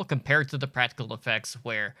CGI level compared to the practical effects,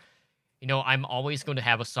 where I'm always going to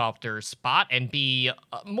have a softer spot and be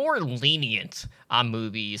more lenient on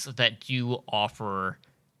movies that do offer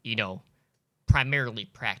primarily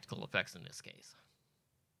practical effects in this case.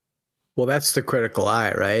 Well, that's the critical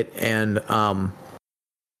eye, right? And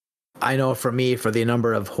I know for me, for the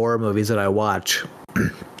number of horror movies that I watch,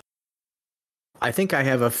 I think I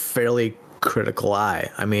have a fairly critical eye.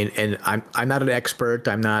 I mean, and I'm not an expert.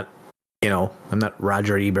 I'm not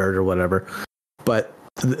Roger Ebert or whatever. But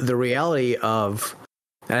the reality of,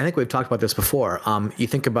 and I think we've talked about this before. You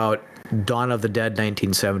think about Dawn of the Dead,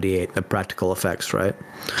 1978, the practical effects, right?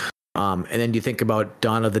 And then you think about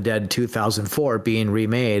Dawn of the Dead, 2004, being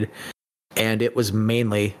remade, and it was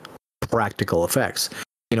mainly practical effects.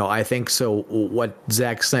 I think so. What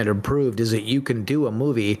Zack Snyder proved is that you can do a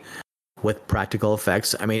movie with practical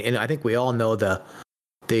effects. I mean, and I think we all know the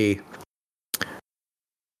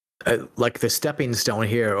like the stepping stone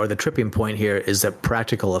here, or the tripping point here, is that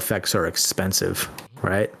practical effects are expensive,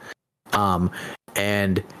 right?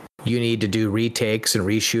 And you need to do retakes and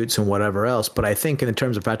reshoots and whatever else. But I think in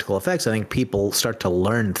terms of practical effects, I think people start to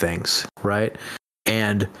learn things, right?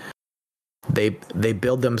 And they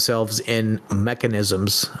build themselves in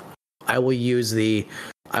mechanisms. I will use the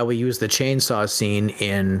chainsaw scene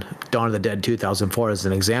in Dawn of the Dead 2004 as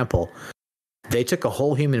an example. They took a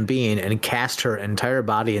whole human being and cast her entire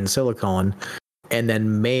body in silicone, and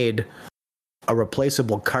then made a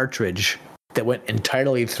replaceable cartridge that went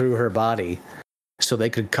entirely through her body so they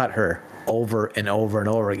could cut her over and over and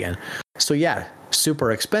over again. So yeah,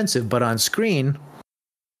 super expensive, but on screen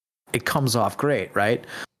it comes off great, right?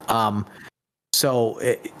 So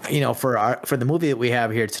for the movie that we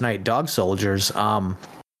have here tonight, Dog Soldiers,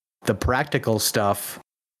 the practical stuff,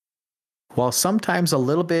 while sometimes a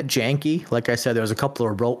little bit janky, like I said, there was a couple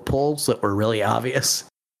of rope pulls that were really obvious,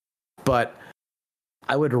 but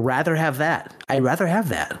I would rather have that. I'd rather have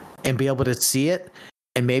that and be able to see it,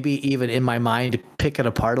 and maybe even in my mind pick it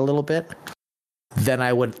apart a little bit, than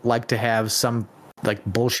I would like to have some like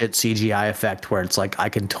bullshit CGI effect where it's like I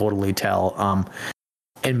can totally tell.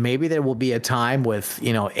 And maybe there will be a time with,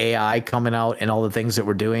 AI coming out and all the things that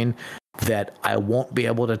we're doing that I won't be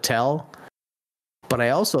able to tell. But I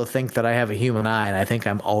also think that I have a human eye, and I think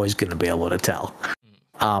I'm always going to be able to tell.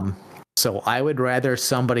 So I would rather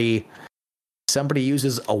somebody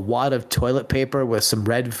uses a wad of toilet paper with some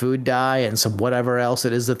red food dye and some whatever else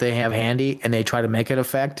it is that they have handy, and they try to make an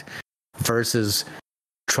effect, versus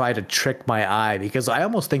try to trick my eye. Because I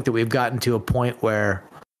almost think that we've gotten to a point where,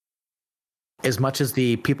 as much as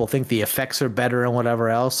the people think the effects are better and whatever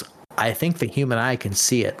else, I think the human eye can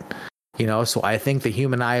see it. So I think the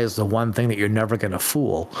human eye is the one thing that you're never going to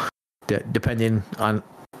fool, depending on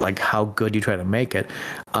like how good you try to make it.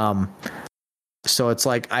 So it's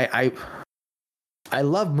like I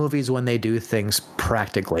love movies when they do things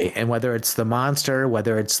practically, and whether it's the monster,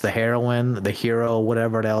 whether it's the heroine, the hero,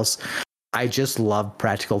 whatever else, I just love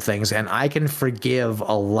practical things, and I can forgive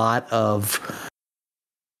a lot of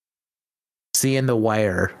seeing The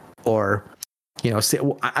Wire, or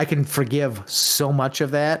I can forgive so much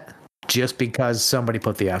of that just because somebody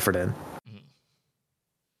put the effort in.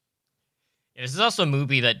 This is also a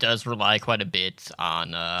movie that does rely quite a bit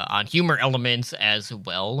on humor elements as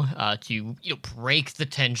well, to break the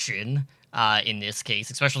tension in this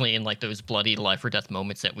case, especially in like those bloody life or death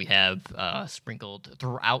moments that we have sprinkled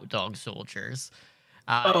throughout Dog Soldiers.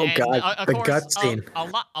 The gut scene.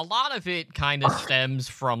 A lot of it kind of stems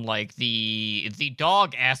from like the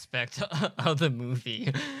dog aspect of the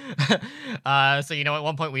movie. So at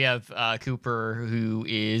one point we have Cooper, who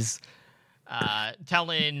is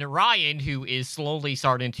telling Ryan, who is slowly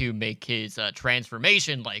starting to make his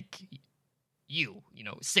transformation, like,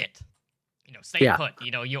 sit. Stay put.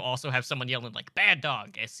 You also have someone yelling like "bad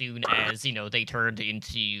dog" as soon as they turned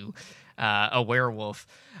into a werewolf.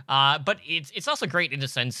 But it's also great in the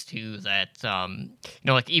sense too that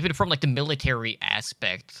like even from like the military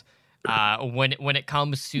aspect, when it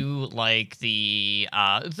comes to like the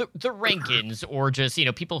Rankins, or just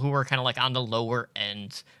people who are kind of like on the lower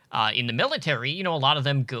end in the military, a lot of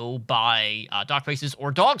them go by dog faces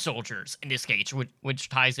or dog soldiers in this case, which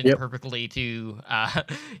ties in perfectly to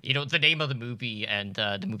the name of the movie and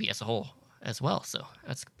the movie as a whole as well. So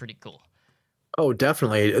that's pretty cool. Oh,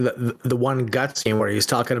 definitely. The one gut scene where he's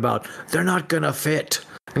talking about they're not gonna fit,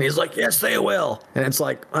 and he's like, "Yes, they will," and it's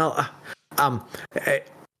like, well,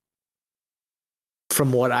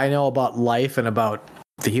 from what I know about life and about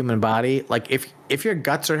the human body, like if your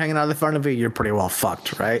guts are hanging out of the front of you, you're pretty well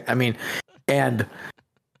fucked, right? I mean, and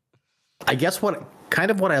I guess what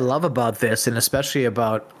I love about this, and especially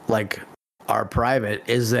about like our private,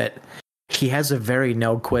 is that he has a very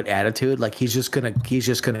no quit attitude. Like he's just gonna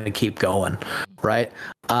keep going, right?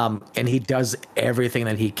 And he does everything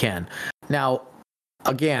that he can. Now,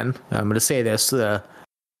 again, I'm gonna say this: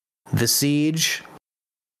 the siege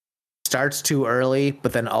starts too early,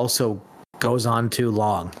 but then also goes on too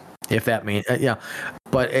long. If that means,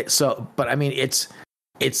 but I mean, it's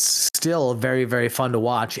still very, very fun to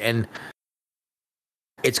watch, and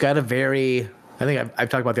it's got a very. I think I've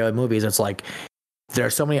talked about the other movies. It's like there are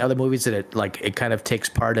so many other movies that it kind of takes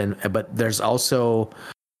part in, but there's also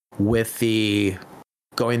with the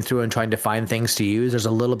going through and trying to find things to use. There's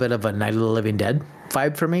a little bit of a Night of the Living Dead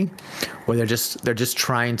vibe for me, where they're just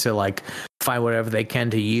trying to like find whatever they can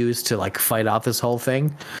to use to like fight off this whole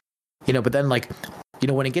thing, But then like,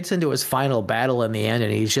 when he gets into his final battle in the end,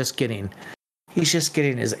 and he's just getting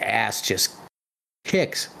his ass just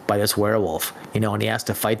kicked by this werewolf, and he has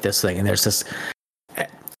to fight this thing, and there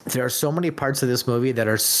are so many parts of this movie that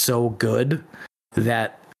are so good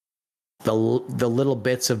that the little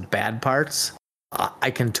bits of bad parts, I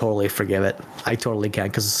can totally forgive it. I totally can,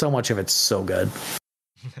 because so much of it's so good.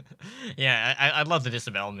 Yeah, I love the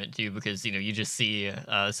disembowelment too, because you just see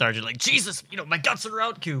Sergeant like, Jesus, my guts are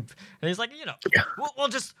out, Coop, and he's like, we'll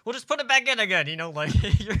just put it back in again, like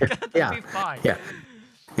you're gonna be fine. Yeah.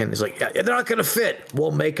 And he's like, yeah, they're not gonna fit.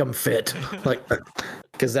 We'll make them fit, like,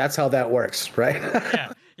 because that's how that works, right?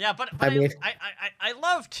 Yeah, but I mean, I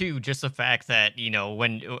love too just the fact that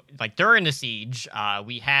when like during the siege,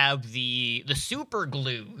 we have the super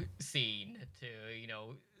glue scene to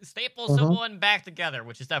staple someone back together,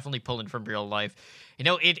 which is definitely pulling from real life.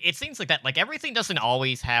 It seems like that. Like everything doesn't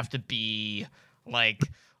always have to be like,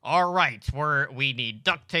 all right, we need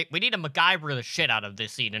duct tape. We need to MacGyver the shit out of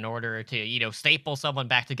this scene in order to staple someone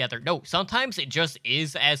back together. No, sometimes it just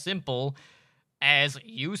is as simple as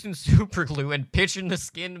using super glue and pitching the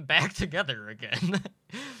skin back together again.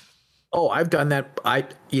 Oh, I've done that.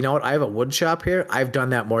 You know what? I have a wood shop here. I've done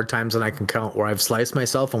that more times than I can count, where I've sliced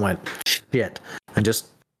myself and went, shit, and just,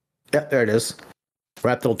 yeah, there it is.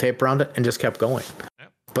 Wrapped little tape around it and just kept going.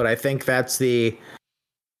 Yep. But I think that's one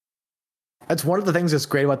of the things that's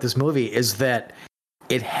great about this movie, is that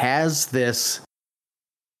it has this,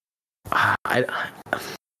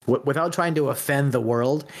 without trying to offend the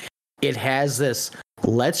world, it has this,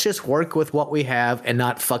 let's just work with what we have and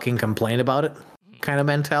not fucking complain about it kind of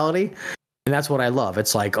mentality. And that's what I love.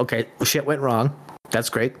 It's like, okay, shit went wrong. That's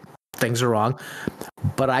great. Things are wrong.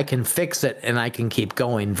 But I can fix it and I can keep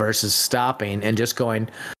going, versus stopping and just going,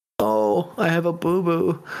 oh, I have a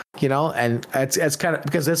boo-boo. And it's kind of,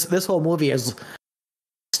 because this whole movie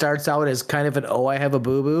starts out as kind of an, oh, I have a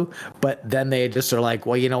boo-boo. But then they just are like,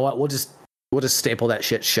 well, you know what? We'll just staple that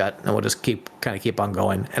shit shut, and we'll just keep on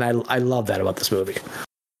going. And I love that about this movie.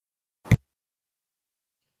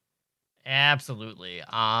 Absolutely.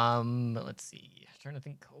 Let's see. I'm trying to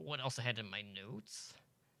think what else I had in my notes.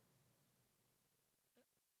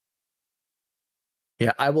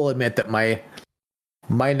 Yeah, I will admit that my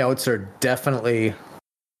notes are definitely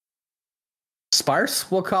sparse,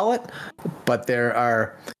 we'll call it, but there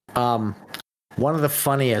are one of the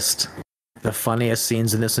funniest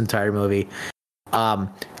scenes in this entire movie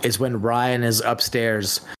is when Ryan is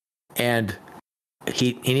upstairs and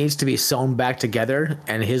he needs to be sewn back together,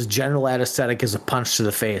 and his general anesthetic is a punch to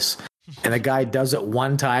the face. And the guy does it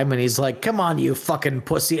one time, and he's like, come on, you fucking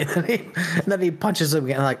pussy. And then he punches him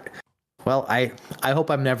again. Like, well, I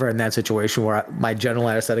hope I'm never in that situation where my general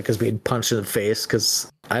anesthetic is being punched in the face,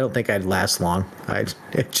 because I don't think I'd last long.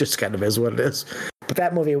 It just kind of is what it is. But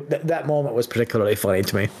that movie, that moment was particularly funny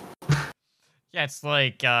to me. Yeah, it's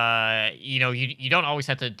like, you don't always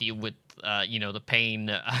have to deal with, the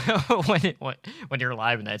pain when you're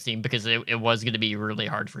alive in that scene, because it was going to be really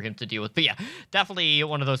hard for him to deal with. But yeah, definitely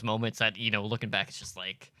one of those moments that, looking back, it's just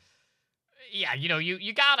like, yeah,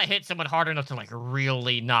 you gotta hit someone hard enough to like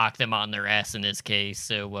really knock them on their ass in this case.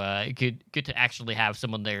 So good to actually have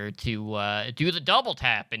someone there to do the double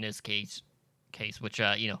tap in this case, which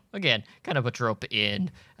again, kind of a trope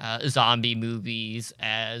in zombie movies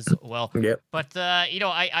as well. Yep. But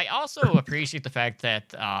I also appreciate the fact that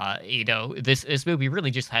this movie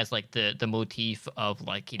really just has like the motif of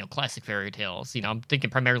like classic fairy tales. I'm thinking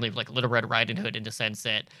primarily of like Little Red Riding Hood, in the sense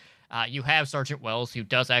that you have Sergeant Wells, who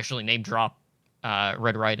does actually name drop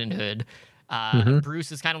Red Riding Hood.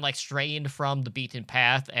 Bruce is kind of like straying from the beaten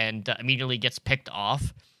path and immediately gets picked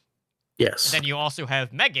off. Yes. Then you also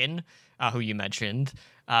have Megan, who you mentioned,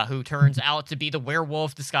 who turns out to be the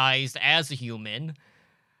werewolf disguised as a human.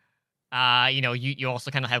 You also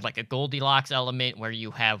kind of have like a Goldilocks element, where you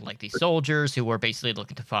have like these soldiers who are basically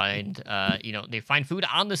looking to find, they find food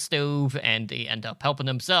on the stove and they end up helping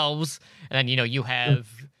themselves. And then, you have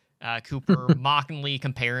Cooper mockingly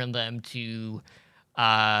comparing them to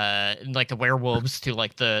like the werewolves to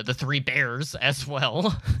like the three bears as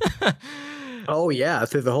well. Oh yeah,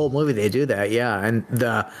 through the whole movie they do that. Yeah, and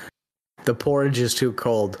the porridge is too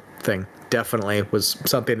cold thing definitely was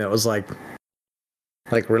something that was like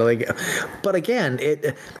really good. But again,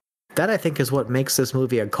 that I think is what makes this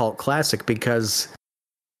movie a cult classic, because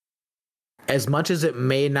as much as it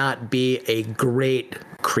may not be a great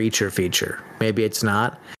creature feature, maybe it's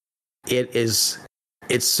not, it's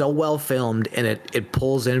so well filmed, and it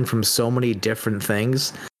pulls in from so many different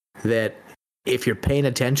things that if you're paying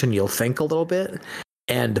attention, you'll think a little bit.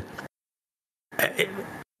 And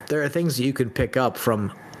there are things you can pick up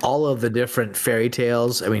from all of the different fairy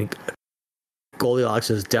tales. I mean, Goldilocks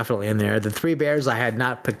is definitely in there. The Three Bears I had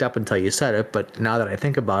not picked up until you said it, but now that I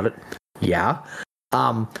think about it, yeah.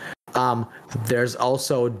 There's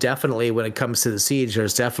also definitely, when it comes to the Siege,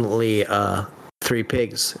 there's definitely Three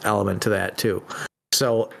Pigs element to that too.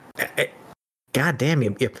 So, God damn, you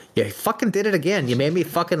fucking did it again. You made me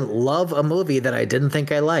fucking love a movie that I didn't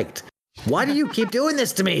think I liked. Why do you keep doing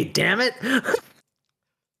this to me? Damn it.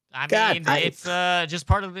 I mean, it's just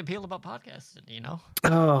part of the appeal about podcasts, you know?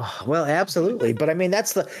 Oh, well, absolutely. But I mean,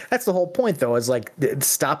 that's the whole point, though, is like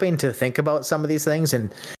stopping to think about some of these things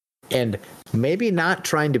and maybe not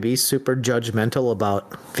trying to be super judgmental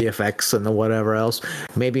about the effects and the whatever else.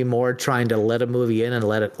 Maybe more trying to let a movie in and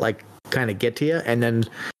let it like kind of get to you. And then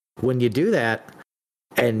when you do that,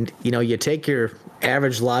 and you know, you take your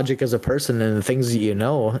average logic as a person and the things that you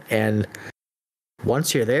know, and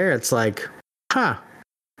once you're there, it's like, huh.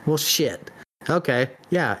 Well, shit. Okay,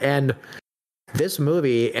 yeah, and this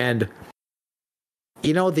movie, and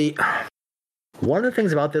you know, one of the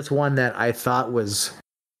things about this one that I thought was,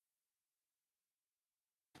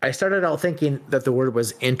 I started out thinking that the word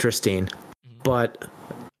was interesting, but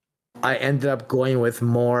I ended up going with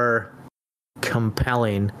more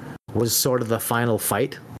compelling, was sort of the final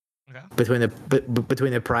fight between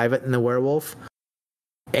the private and the werewolf,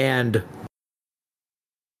 and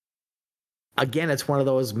again, it's one of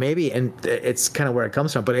those, maybe, and it's kind of where it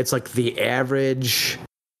comes from, but it's like the average,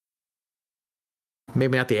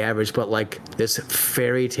 maybe not the average, but like this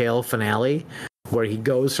fairy tale finale where he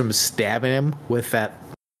goes from stabbing him with that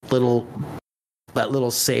little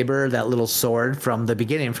saber, that little sword from the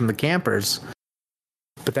beginning, from the campers,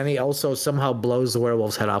 but then he also somehow blows the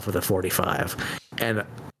werewolf's head off with a 45. And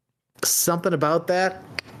something about that,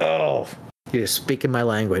 oh, you're speaking my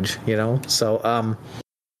language, you know? So,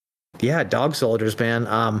 yeah, dog soldiers, man.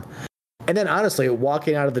 And then honestly,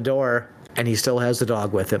 walking out of the door and he still has the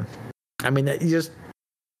dog with him. I mean,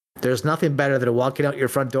 there's nothing better than walking out your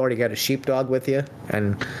front door and you got a sheepdog with you,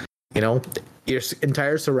 and you know, your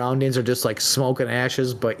entire surroundings are just like smoke and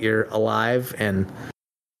ashes, but you're alive. And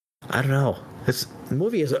I don't know, this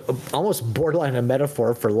movie is almost borderline a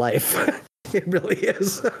metaphor for life. It really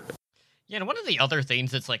is. Yeah, and one of the other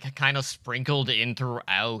things that's like kind of sprinkled in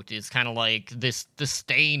throughout is kind of like the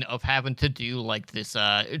stain of having to do like this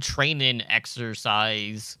training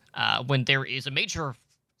exercise when there is a major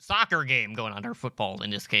soccer game going on, or football in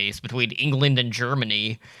this case, between England and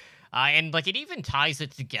Germany. And like it even ties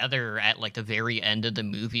it together at like the very end of the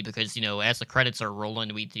movie, because, you know, as the credits are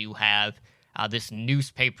rolling, we do have this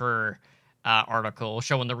newspaper article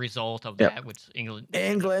showing the result of that, which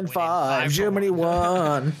England 5, Germany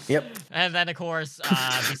 1. Yep. And then, of course,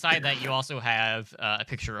 beside that, you also have a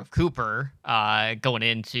picture of Cooper going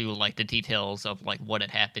into like the details of like what had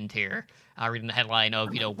happened here. Reading the headline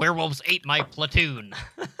of, you know, werewolves ate my platoon.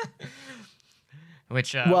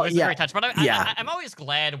 Which was very touching. But I'm always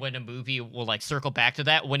glad when a movie will like circle back to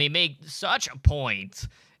that, when they make such a point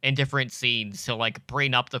in different scenes to like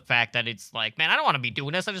bring up the fact that it's like, man, I don't want to be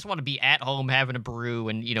doing this. I just want to be at home having a brew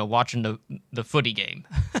and, you know, watching the footy game.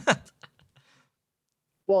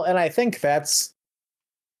 Well, and I think that's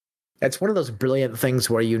one of those brilliant things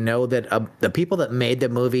where you know that the people that made the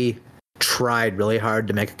movie tried really hard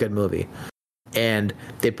to make a good movie. And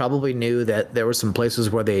they probably knew that there were some places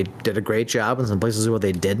where they did a great job and some places where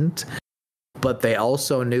they didn't. But they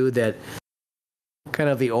also knew that kind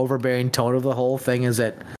of the overbearing tone of the whole thing is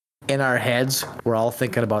that in our heads, we're all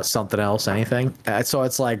thinking about something else, anything. So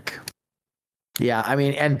it's like, yeah, I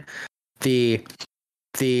mean, and the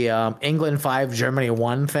England 5, Germany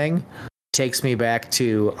 1 thing takes me back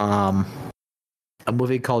to a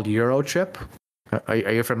movie called Eurotrip. Are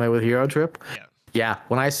you familiar with Eurotrip? Yeah. Yeah,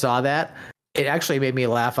 when I saw that, it actually made me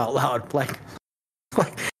laugh out loud. Like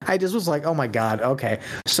I just was like, oh my God, okay.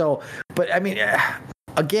 So, but I mean,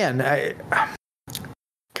 again,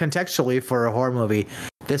 contextually for a horror movie,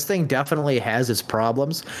 this thing definitely has its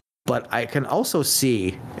problems, but I can also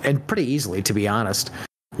see, and pretty easily, to be honest,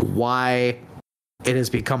 why it has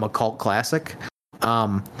become a cult classic.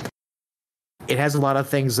 it has a lot of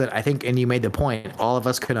things that I think, and you made the point, all of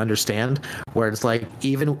us can understand, where it's like,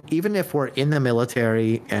 even if we're in the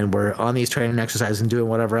military and we're on these training exercises and doing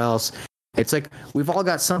whatever else, it's like we've all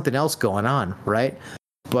got something else going on, right?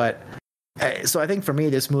 But so I think for me,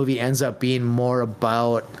 this movie ends up being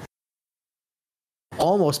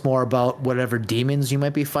almost more about whatever demons you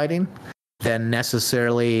might be fighting than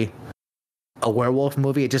necessarily a werewolf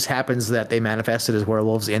movie. It just happens that they manifested as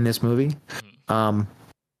werewolves in this movie.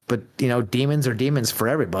 But demons are demons for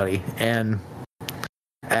everybody, and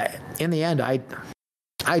in the end,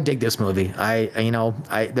 I dig this movie.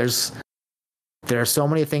 There are so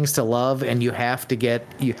many things to love, and you have to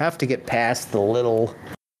get past the little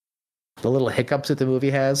hiccups that the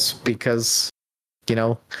movie has, because to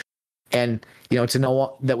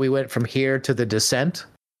know that we went from here to The Descent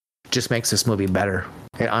just makes this movie better.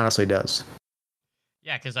 It honestly does.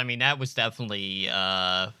 Yeah, because I mean that was definitely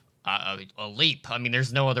a leap. I mean,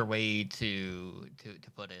 there's no other way to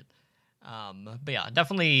put it. But yeah,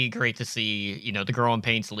 definitely great to see the Growing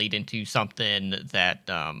Pains lead into something that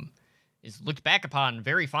is looked back upon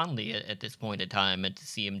very fondly at this point in time, and to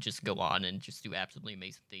see him just go on and just do absolutely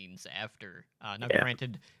amazing things after. Now,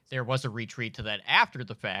 granted, there was a retreat to that after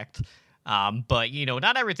the fact. But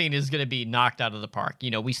not everything is going to be knocked out of the park.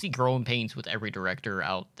 We see growing pains with every director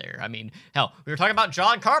out there. I mean, hell, we were talking about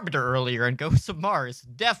John Carpenter earlier and Ghosts of Mars.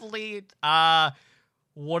 Definitely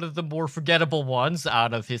one of the more forgettable ones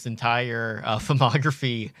out of his entire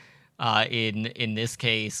filmography in this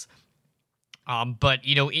case. But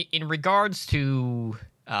in regards to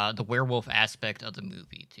the werewolf aspect of the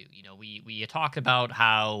movie too, we talked about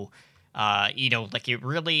how like it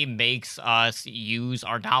really makes us use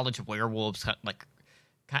our knowledge of werewolves, like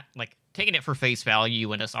taking it for face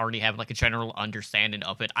value and us already having like a general understanding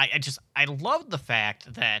of it. I love the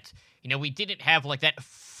fact that we didn't have like that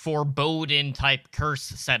foreboding type curse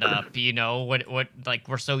set up, what like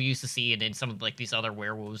we're so used to seeing in some of like these other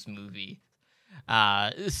werewolves movie.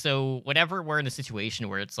 So whenever we're in a situation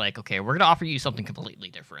where it's like, okay, we're gonna offer you something completely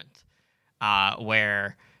different,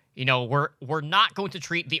 where we're not going to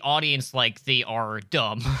treat the audience like they are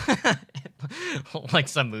dumb, like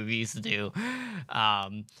some movies do.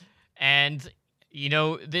 And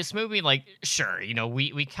this movie, like, sure,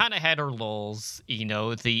 we kind of had our lulls.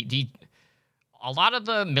 A lot of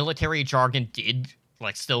the military jargon did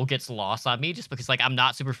like still gets lost on me, just because like I'm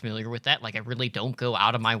not super familiar with that. Like I really don't go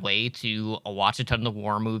out of my way to watch a ton of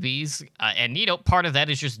war movies, and part of that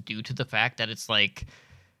is just due to the fact that it's like,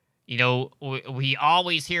 we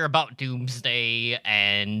always hear about doomsday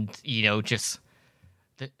and just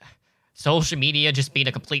the social media just being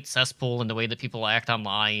a complete cesspool, and the way that people act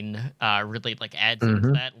online really like adds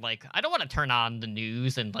into that. Like I don't want to turn on the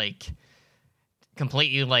news and like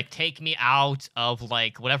completely like take me out of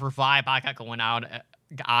like whatever vibe I got going on at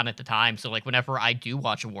the time. So like whenever I do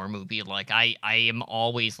watch a war movie, like I am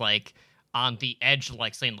always like on the edge,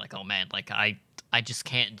 like saying like, oh man, like I just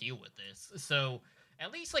can't deal with this. So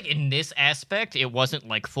at least like in this aspect, it wasn't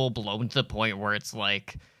like full blown to the point where it's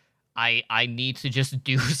like I need to just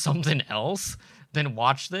do something else than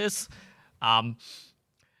watch this. But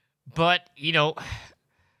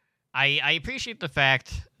I appreciate the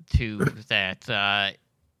fact too that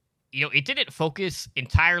it didn't focus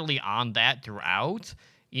entirely on that throughout.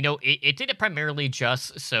 It did it primarily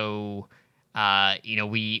just so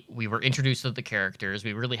we were introduced to the characters.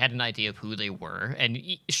 We really had an idea of who they were, and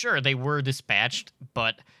sure, they were dispatched,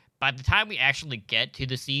 but by the time we actually get to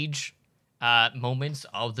the siege moments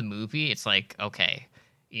of the movie, it's like, okay,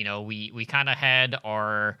 we kind of had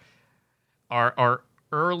our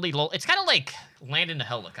early lull. It's kind of like landing a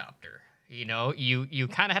helicopter. You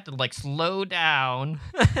kind of have to like slow down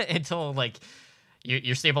until like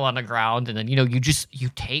you're stable on the ground, and then you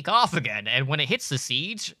take off again. And when it hits the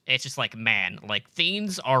siege, it's just like, man, like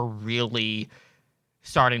things are really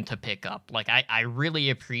starting to pick up. Like I really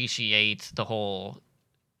appreciate the whole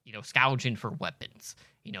scrounging for weapons.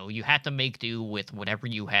 You have to make do with whatever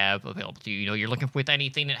you have available to you. You're looking with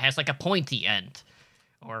anything that has like a pointy end,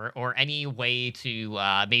 or any way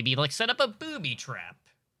to maybe like set up a booby trap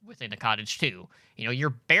within a cottage too.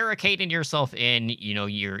 You're barricading yourself in,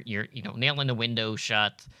 you're nailing the window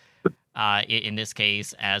shut in this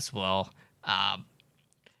case as well.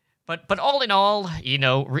 But all in all,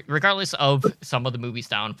 regardless of some of the movie's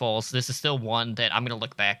downfalls, this is still one that I'm going to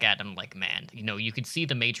look back at and I'm like, man, you can see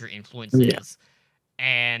the major influences. Yeah.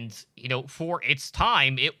 And, for its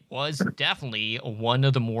time, it was definitely one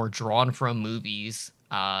of the more drawn from movies,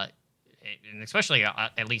 and especially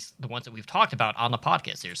at least the ones that we've talked about on the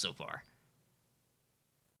podcast here so far.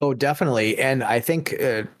 Oh, definitely. And I think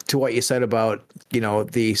to what you said about,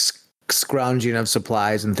 the scrounging of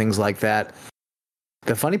supplies and things like that,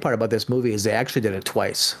 the funny part about this movie is they actually did it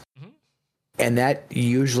twice. And that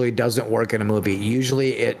usually doesn't work in a movie.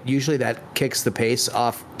 Usually that kicks the pace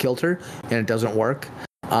off kilter, and it doesn't work.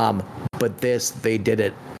 But they did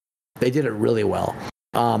it really well.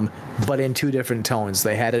 But in two different tones.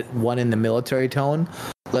 They had it one in the military tone.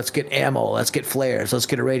 Let's get ammo. Let's get flares. Let's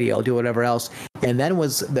get a radio. Do whatever else. And then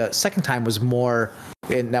the second time was more,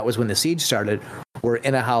 and that was when the siege started. We're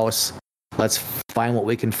in a house. Let's find what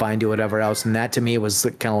we can find. Do whatever else. And that to me was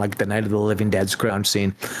kind of like the Night of the Living Dead scrounge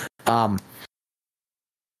scene.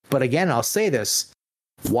 But again, I'll say this: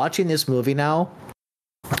 watching this movie now,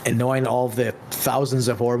 and knowing all of the thousands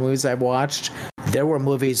of horror movies I've watched, there were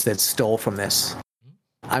movies that stole from this.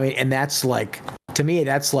 I mean, and that's like, to me,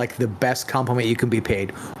 that's like the best compliment you can be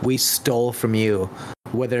paid. We stole from you,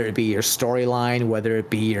 whether it be your storyline, whether it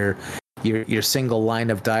be your single line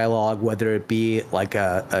of dialogue, whether it be like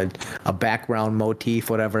a background motif,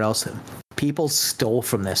 whatever else. People stole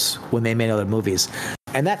from this when they made other movies,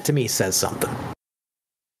 and that to me says something.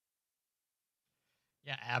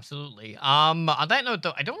 Yeah, absolutely. On that note,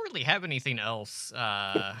 though, I don't really have anything else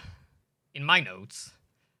in my notes.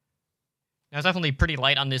 I was definitely pretty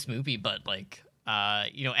light on this movie, but like, at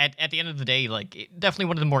the end of the day, like, definitely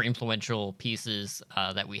one of the more influential pieces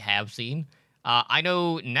that we have seen. I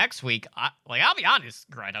know next week, I'll be honest,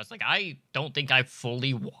 Grant, I don't think I've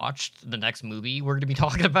fully watched the next movie we're going to be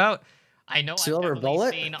talking about. I know Silver I've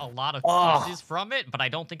Bullet? seen a lot of pieces from it, but I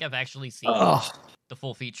don't think I've actually seen the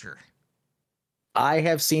full feature. I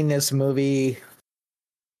have seen this movie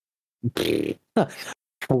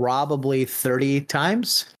probably 30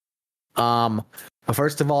 times.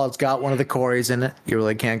 First of all, it's got one of the Coreys in it. You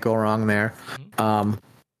really can't go wrong there.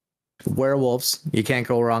 Werewolves, you can't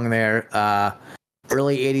go wrong there.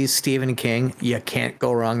 Early 80s Stephen King, you can't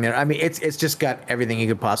go wrong there. I mean, it's just got everything you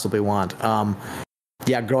could possibly want.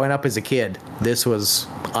 Growing up as a kid, this was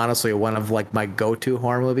honestly one of like my go-to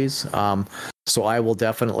horror movies. So I will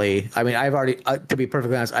definitely, I mean, I've already, to be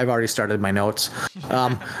perfectly honest, I've already started my notes.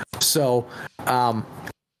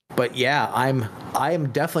 But yeah, I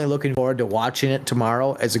am definitely looking forward to watching it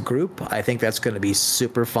tomorrow as a group. I think that's going to be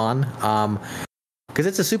super fun. Because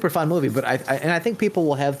it's a super fun movie, but I think people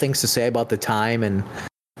will have things to say about the time and,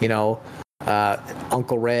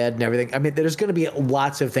 Uncle Red and everything. I mean, there's going to be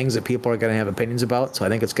lots of things that people are going to have opinions about, so I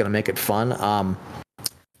think it's going to make it fun.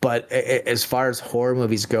 But as far as horror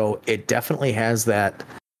movies go, it definitely has that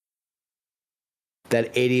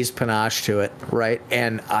 80s panache to it, right?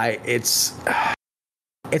 And it's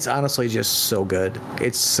honestly just so good.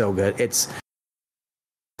 It's so good. It's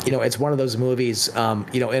one of those movies, and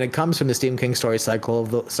it comes from the Stephen King story cycle of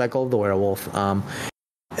the werewolf.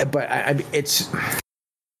 But I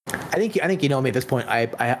think you know me at this point.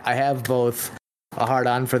 I have both a hard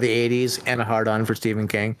on for the 80s and a hard on for Stephen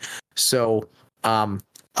King. So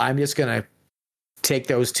I'm just gonna take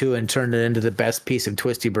those two and turn it into the best piece of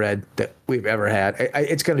twisty bread that we've ever had.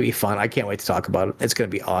 It's gonna be fun. I can't wait to talk about it. It's gonna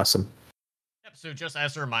be awesome. So just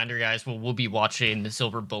as a reminder, guys, we'll be watching the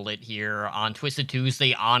Silver Bullet here on Twisted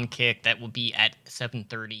Tuesday on Kick. That will be at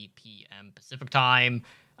 7:30 p.m. Pacific time.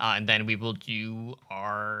 And then we will do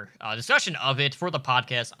our discussion of it for the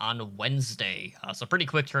podcast on Wednesday. So pretty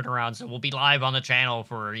quick turnaround. So we'll be live on the channel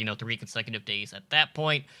for, 3 consecutive days at that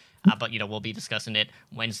point. But we'll be discussing it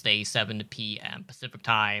Wednesday, 7 p.m. Pacific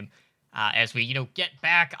time. As we, get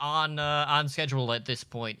back on schedule at this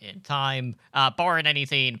point in time, barring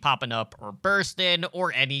anything popping up or bursting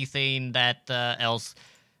or anything that else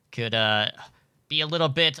could be a little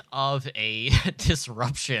bit of a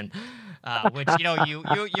disruption, which you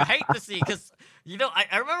hate to see because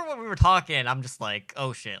I remember when we were talking, I'm just like,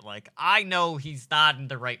 oh shit, like I know he's not in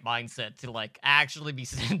the right mindset to like actually be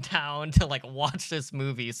sitting down to like watch this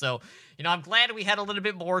movie. So I'm glad we had a little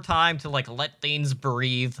bit more time to like let things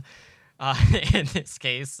breathe. In this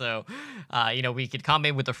case, so we could come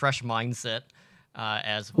in with a fresh mindset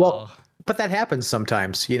as well. But that happens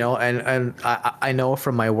sometimes, and I know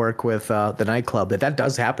from my work with the nightclub that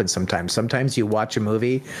does happen sometimes. Sometimes you watch a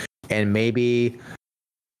movie and maybe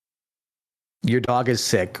your dog is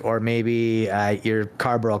sick, or maybe your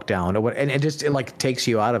car broke down, or what, and it like takes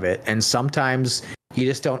you out of it. And sometimes you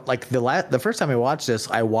just don't like the first time I watched this,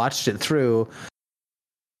 I watched it through.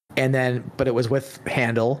 But it was with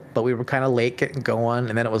Handel, but we were kind of late getting going.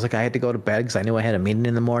 And then it was like I had to go to bed because I knew I had a meeting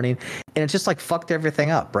in the morning. And it just like fucked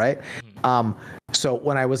everything up, right? So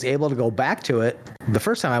when I was able to go back to it, the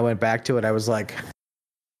first time I went back to it, I was like,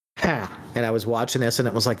 and I was watching this and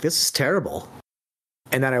it was like, this is terrible.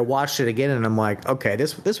 And then I watched it again and I'm like, okay,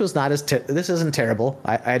 this was not this isn't terrible.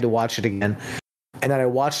 I had to watch it again. And then I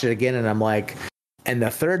watched it again and I'm like, and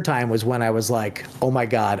the third time was when I was like, oh my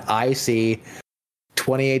God, I see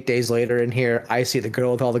 28 Days Later in here. I see The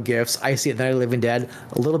Girl with All the Gifts. I see The Night of the Living Dead.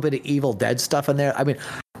 A little bit of Evil Dead stuff in there. I mean,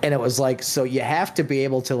 and it was like, so you have to be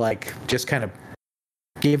able to like just kind of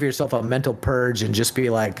give yourself a mental purge and just be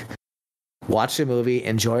like, watch the movie,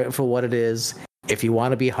 enjoy it for what it is. If you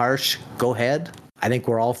want to be harsh, go ahead. I think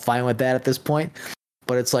we're all fine with that at this point.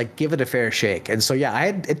 But it's like, give it a fair shake. And so, yeah,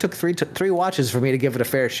 it took three watches for me to give it a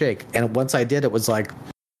fair shake. And once I did, it was like,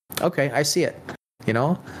 okay, I see it, you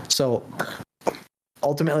know? So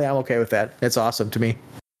ultimately, I'm okay with that. It's awesome to me.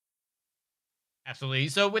 Absolutely.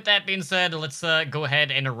 So with that being said, let's go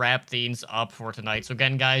ahead and wrap things up for tonight. So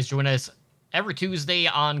again, guys, join us every Tuesday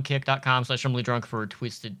on kick.com/drunk for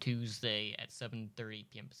Twisted Tuesday at 7:30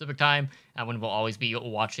 p.m. Pacific time, when we'll always be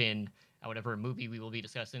watching whatever movie we will be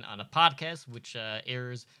discussing on a podcast, which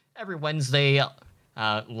airs every Wednesday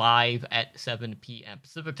live at 7 p.m.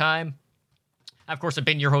 Pacific time. Of course, I've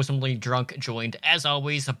been your host, Emily Drunk, joined, as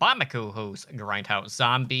always, by my co-host, Grindhouse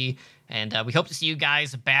Zombie, and we hope to see you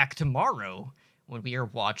guys back tomorrow when we are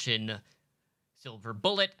watching Silver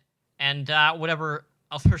Bullet and whatever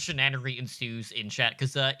other shenanigery ensues in chat,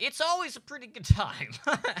 because it's always a pretty good time,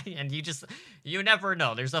 and you never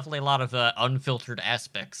know. There's definitely a lot of unfiltered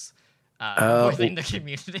aspects within the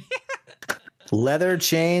community. Leather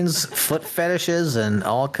chains, foot fetishes, and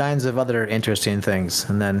all kinds of other interesting things.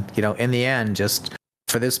 And then, you know, in the end, just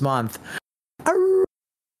for this month. And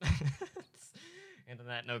on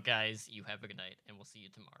that note, guys, you have a good night, and we'll see you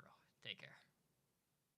tomorrow. Take care.